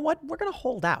 But you know what? We're going to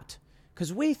hold out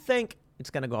because we think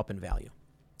it's going to go up in value.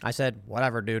 I said,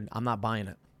 whatever, dude. I'm not buying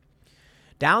it.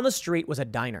 Down the street was a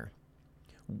diner.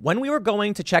 When we were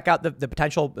going to check out the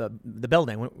potential the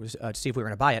building to see if we were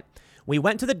going to buy it, we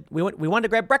wanted to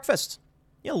grab breakfast,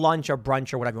 lunch or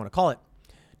brunch or whatever you want to call it.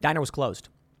 Diner was closed.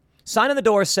 Sign on the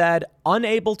door said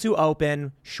unable to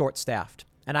open, short-staffed.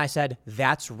 And I said,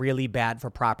 that's really bad for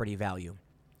property value.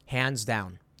 Hands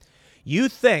down. You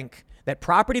think that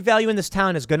property value in this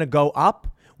town is going to go up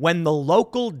when the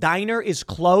local diner is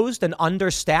closed and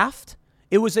understaffed?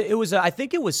 I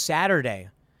think it was Saturday.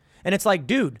 And it's like,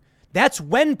 dude, that's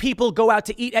when people go out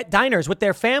to eat at diners with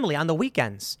their family on the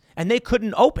weekends, and they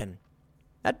couldn't open.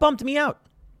 That bumped me out.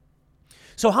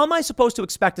 So how am I supposed to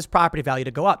expect this property value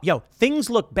to go up? Things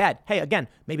look bad. Hey, again,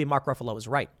 maybe Mark Ruffalo is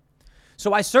right.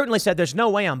 So I certainly said there's no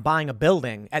way I'm buying a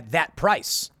building at that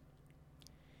price.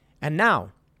 And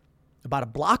now about a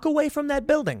block away from that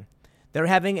building, they're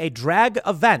having a drag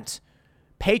event.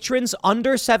 Patrons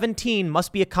under 17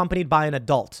 must be accompanied by an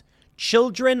adult.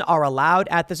 Children are allowed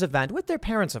at this event with their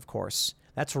parents, of course.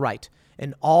 That's right.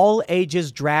 An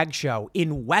all-ages drag show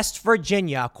in West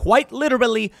Virginia, quite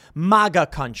literally MAGA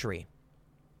country.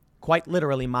 Quite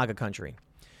literally MAGA country.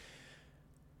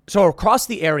 So across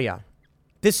the area,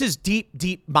 this is deep,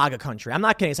 deep MAGA country. I'm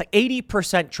not kidding. It's like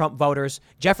 80% Trump voters.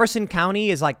 Jefferson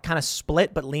County is like kind of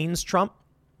split, but leans Trump,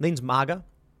 leans MAGA.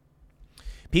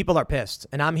 People are pissed.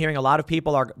 And I'm hearing a lot of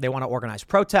people they want to organize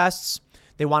protests.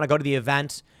 They want to go to the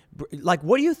event. Like,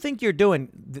 what do you think you're doing?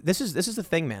 This is the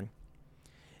thing, man.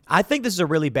 I think this is a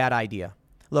really bad idea.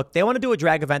 Look, they want to do a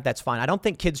drag event. That's fine. I don't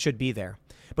think kids should be there.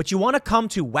 But you want to come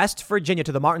to West Virginia,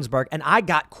 to the Martinsburg, and I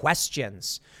got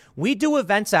questions. We do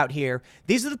events out here.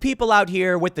 These are the people out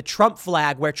here with the Trump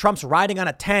flag where Trump's riding on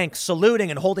a tank, saluting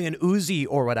and holding an Uzi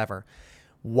or whatever.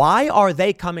 Why are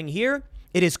they coming here?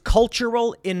 It is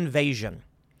cultural invasion.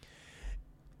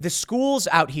 The schools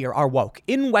out here are woke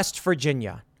in West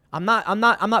Virginia. I'm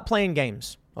not playing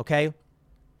games, okay?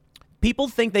 People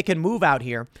think they can move out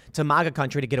here to MAGA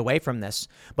country to get away from this,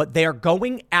 but they're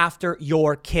going after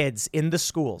your kids in the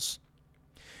schools.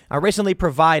 I recently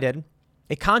provided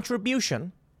a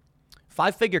contribution,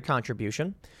 5-figure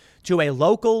contribution, to a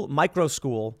local micro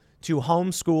school to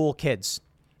homeschool kids.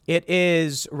 It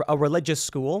is a religious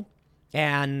school,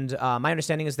 and my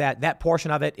understanding is that portion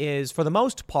of it is, for the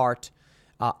most part,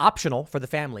 optional for the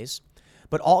families.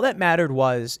 But all that mattered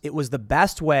was it was the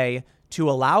best way to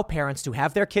allow parents to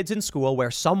have their kids in school where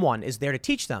someone is there to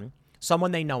teach them,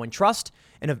 someone they know and trust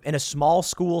in a small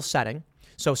school setting.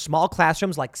 So small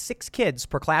classrooms, like 6 kids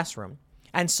per classroom,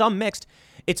 and some mixed.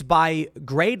 It's by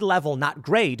grade level, not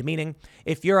grade, meaning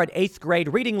if you're at 8th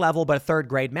grade reading level, but a 3rd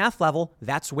grade math level,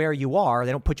 that's where you are.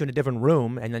 They don't put you in a different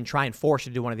room and then try and force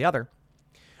you to do one or the other.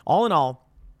 All in all,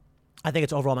 I think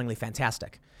it's overwhelmingly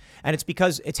fantastic. And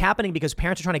it's happening because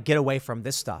parents are trying to get away from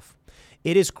this stuff.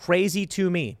 It is crazy to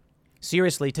me,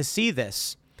 seriously, to see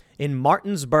this in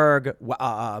Martinsburg,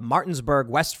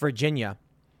 West Virginia.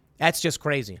 That's just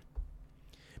crazy.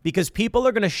 Because people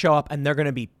are going to show up and they're going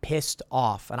to be pissed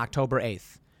off on October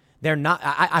 8th. They're not,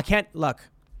 I can't, look,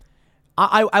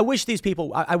 I wish these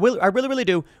people, I really, really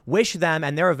do wish them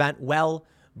and their event well,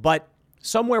 but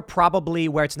somewhere probably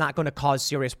where it's not going to cause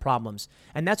serious problems.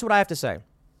 And that's what I have to say.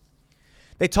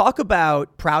 They talk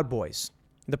about Proud Boys.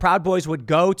 The Proud Boys would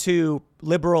go to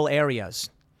liberal areas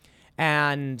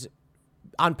and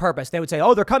on purpose, they would say,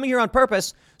 oh, they're coming here on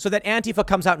purpose so that Antifa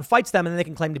comes out and fights them and then they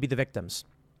can claim to be the victims.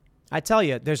 I tell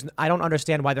you, I don't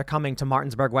understand why they're coming to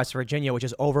Martinsburg, West Virginia, which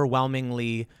is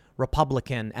overwhelmingly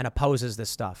Republican and opposes this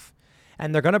stuff.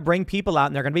 And they're going to bring people out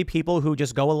and they're going to be people who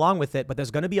just go along with it. But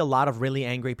there's going to be a lot of really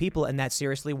angry people. And that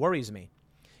seriously worries me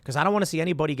because I don't want to see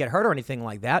anybody get hurt or anything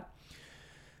like that.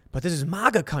 But this is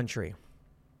MAGA country.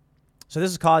 So this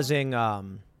is causing, a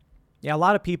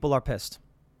lot of people are pissed.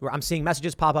 I'm seeing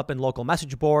messages pop up in local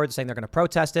message boards saying they're going to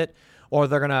protest it, or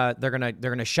they're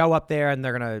going to show up there and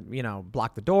they're going to,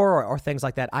 block the door or things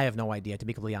like that. I have no idea, to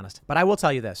be completely honest. But I will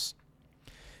tell you this.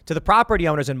 To the property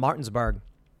owners in Martinsburg,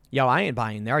 I ain't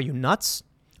buying there. Are you nuts?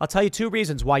 I'll tell you 2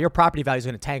 reasons why your property value is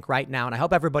going to tank right now, and I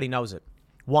hope everybody knows it.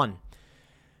 1,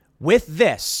 with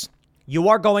this, you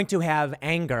are going to have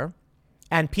anger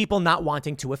and people not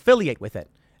wanting to affiliate with it.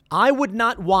 I would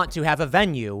not want to have a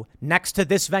venue next to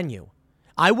this venue.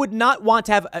 I would not want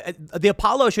to have the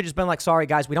Apollo should have just been like, sorry,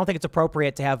 guys, we don't think it's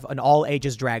appropriate to have an all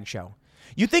ages drag show.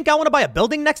 You think I want to buy a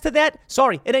building next to that?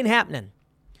 Sorry, it ain't happening.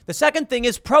 The second thing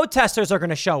is protesters are going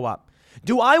to show up.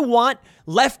 Do I want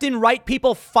left and right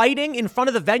people fighting in front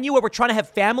of the venue where we're trying to have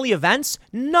family events?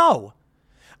 No.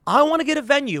 I want to get a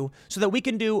venue so that we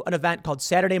can do an event called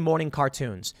Saturday Morning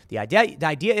Cartoons. The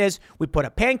idea is we put a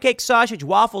pancake, sausage,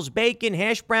 waffles, bacon,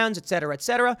 hash browns, et cetera, et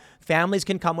cetera. Families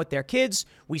can come with their kids.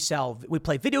 We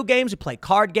play video games, we play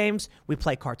card games, we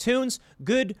play cartoons.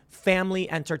 Good family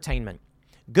entertainment.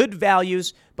 Good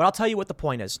values, but I'll tell you what the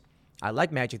point is. I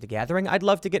like Magic the Gathering. I'd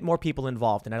love to get more people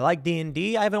involved. And I like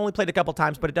D&D. I haven't only played a couple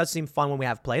times, but it does seem fun when we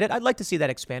have played it. I'd like to see that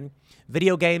expand.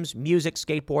 Video games, music,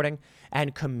 skateboarding,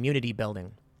 and community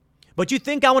building. But you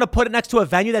think I want to put it next to a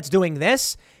venue that's doing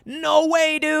this? No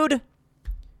way, dude.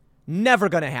 Never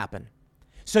going to happen.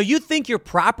 So you think your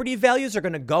property values are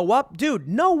going to go up? Dude,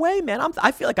 no way, man.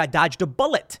 I feel like I dodged a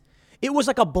bullet. It was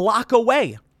like a block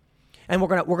away. And we're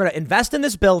gonna invest in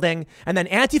this building, and then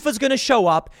Antifa's going to show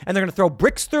up, and they're going to throw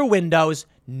bricks through windows.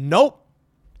 Nope.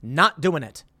 Not doing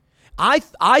it. I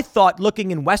thought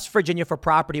looking in West Virginia for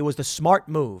property was the smart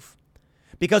move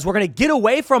because we're going to get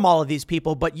away from all of these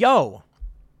people. But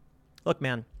look,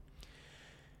 man,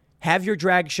 have your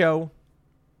drag show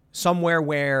somewhere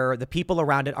where the people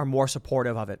around it are more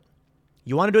supportive of it.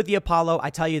 You want to do it at the Apollo? I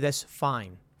tell you this,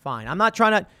 fine. I'm not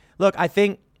trying to, look, I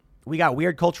think we got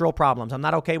weird cultural problems. I'm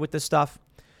not okay with this stuff.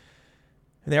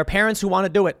 And there are parents who want to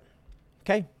do it.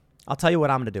 Okay, I'll tell you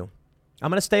what I'm going to do. I'm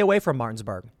going to stay away from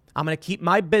Martinsburg. I'm going to keep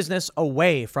my business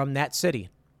away from that city.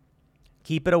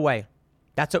 Keep it away.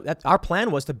 That's our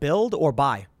plan was to build or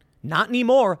buy. Not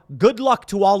anymore. Good luck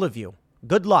to all of you.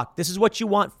 Good luck. This is what you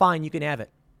want. Fine, you can have it.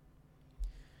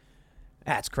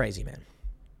 That's crazy, man.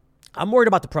 I'm worried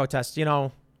about the protests. You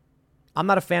know, I'm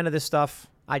not a fan of this stuff.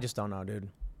 I just don't know, dude.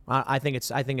 I think it's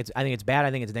bad.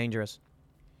 I think it's dangerous.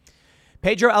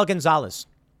 Pedro El Gonzalez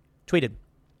tweeted,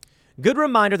 "Good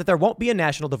reminder that there won't be a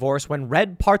national divorce when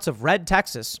red parts of red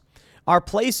Texas are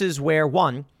places where,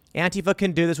 one, Antifa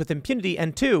can do this with impunity,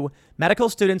 and two, medical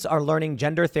students are learning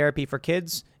gender therapy for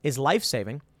kids is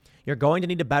life-saving. You're going to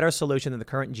need a better solution than the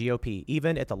current GOP,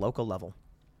 even at the local level."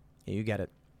 Yeah, you get it.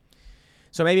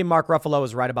 So maybe Mark Ruffalo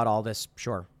is right about all this.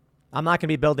 Sure. I'm not going to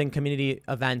be building community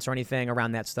events or anything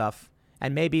around that stuff.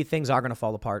 And maybe things are going to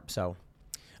fall apart. So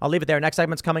I'll leave it there. Next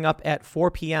segment's coming up at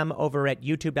 4 p.m. over at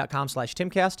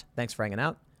youtube.com/Timcast. Thanks for hanging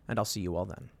out, and I'll see you all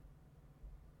then.